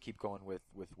just keep going with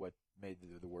what made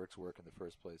the Works work in the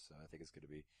first place. So I think it's going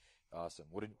to be awesome.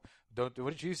 What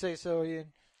did you say so, Ian?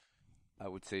 I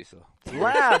would say so.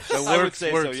 Laughs. The I would works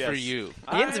say works so, for yes. you.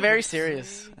 Ian's very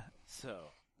serious. So.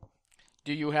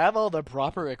 Do you have all the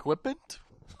proper equipment?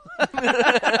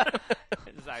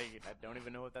 I don't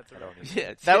even know what that's about.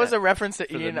 Yeah, That was a reference to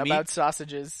For the Ian meat? about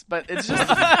sausages, but it's just.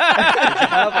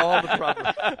 Have all the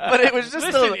proper. But it was just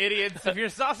Listen, the. idiots, if your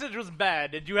sausage was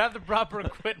bad, did you have the proper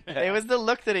equipment? It was the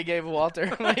look that he gave Walter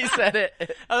when he said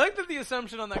it. I like that the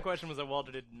assumption on that question was that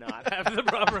Walter did not have the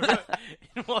proper equipment.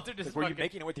 Walter just Were you fucking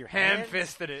making it with your hands?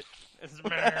 hand-fisted it.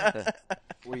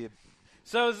 Were you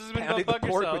So this has been Go pounding the Plug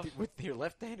pork Yourself. with your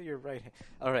left hand or your right hand?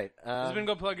 All right. This has been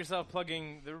Go Plug Yourself,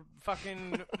 plugging the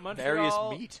fucking various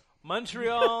Montreal, meat.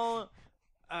 Montreal,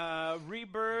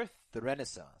 Rebirth, The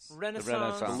Renaissance. Renaissance,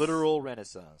 Renaissance. The literal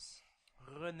Renaissance.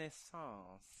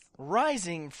 Renaissance.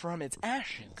 Rising from its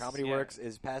ashes. Comedy Yeah. Works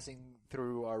is passing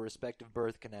through our respective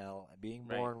birth canal and being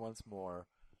Right. born once more.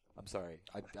 I'm sorry.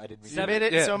 I didn't mean You made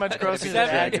it so much grosser than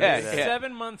Seven, that. Yeah.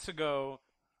 7 months ago,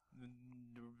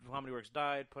 Comedy Works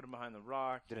died, put him behind the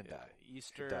rock. Didn't die.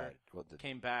 Easter died. Well, did-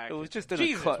 came back. It was just in a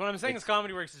Jesus. cut. What I'm saying is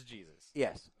Comedy Works is Jesus.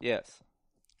 Yes. Yes.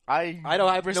 I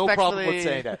don't have no problem with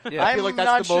saying that. Yeah. I feel like I'm that's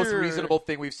not the most sure. reasonable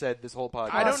thing we've said this whole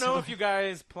podcast. I don't know if you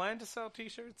guys plan to sell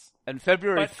T-shirts, And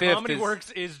February but 5th Comedy is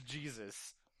Works is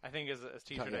Jesus. I think is a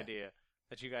T-shirt Yeah. idea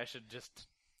that you guys should just.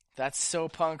 That's so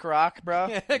punk rock, bro.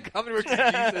 Comedy Works is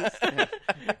Jesus.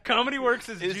 Comedy Works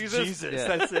is Is Jesus. Yeah.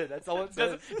 That's it. That's all it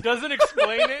says. Doesn't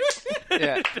explain it.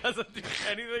 Yeah. It doesn't do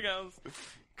anything else.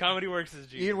 Comedy Works is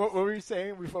Jesus. Ian, what were you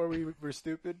saying before we were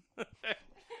stupid?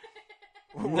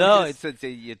 No,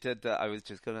 you did. I was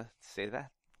just gonna say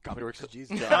that. Comedy Works is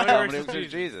Jesus. Comedy Works Comedy is Works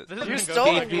is Jesus. Jesus. This has You been Go stole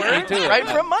Plug the beat me Yourself. words to it. right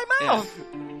from my Yeah. mouth.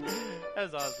 That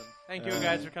was awesome. Thank you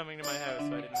guys for coming to my house, so I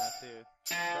didn't have to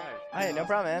drive. Hey, no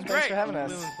problem, man. It's Thanks great. for having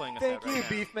us. Leland's playing us Thank out you, right now.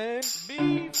 Beef Man.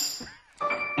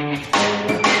 Beef.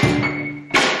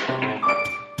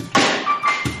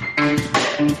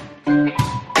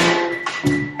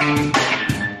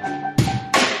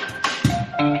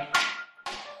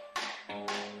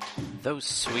 Those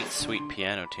sweet sweet, sweet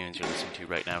piano tunes you're listening to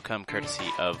right now come courtesy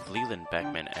of Leland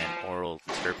Beckman and Oral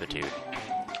Turpitude.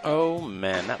 Oh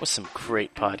man, that was some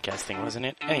great podcasting, wasn't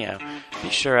it? Anyhow, be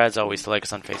sure as always to like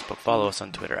us on Facebook, follow us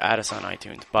on Twitter, add us on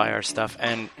iTunes, buy our stuff,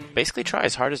 and basically try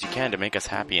as hard as you can to make us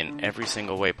happy in every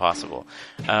single way possible.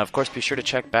 Of course, be sure to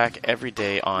check back every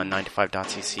day on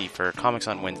 9to5.cc for comics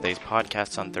on Wednesdays,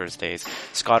 podcasts on Thursdays,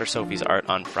 Scott or Sophie's art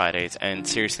on Fridays, and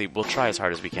seriously, we'll try as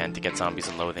hard as we can to get Zombies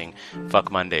and Loathing,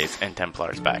 Fuck Mondays, and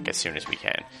Templars back as soon as we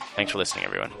can. Thanks for listening,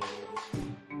 everyone.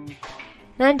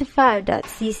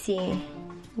 9to5.cc.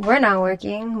 We're not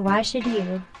working. Why should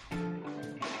you?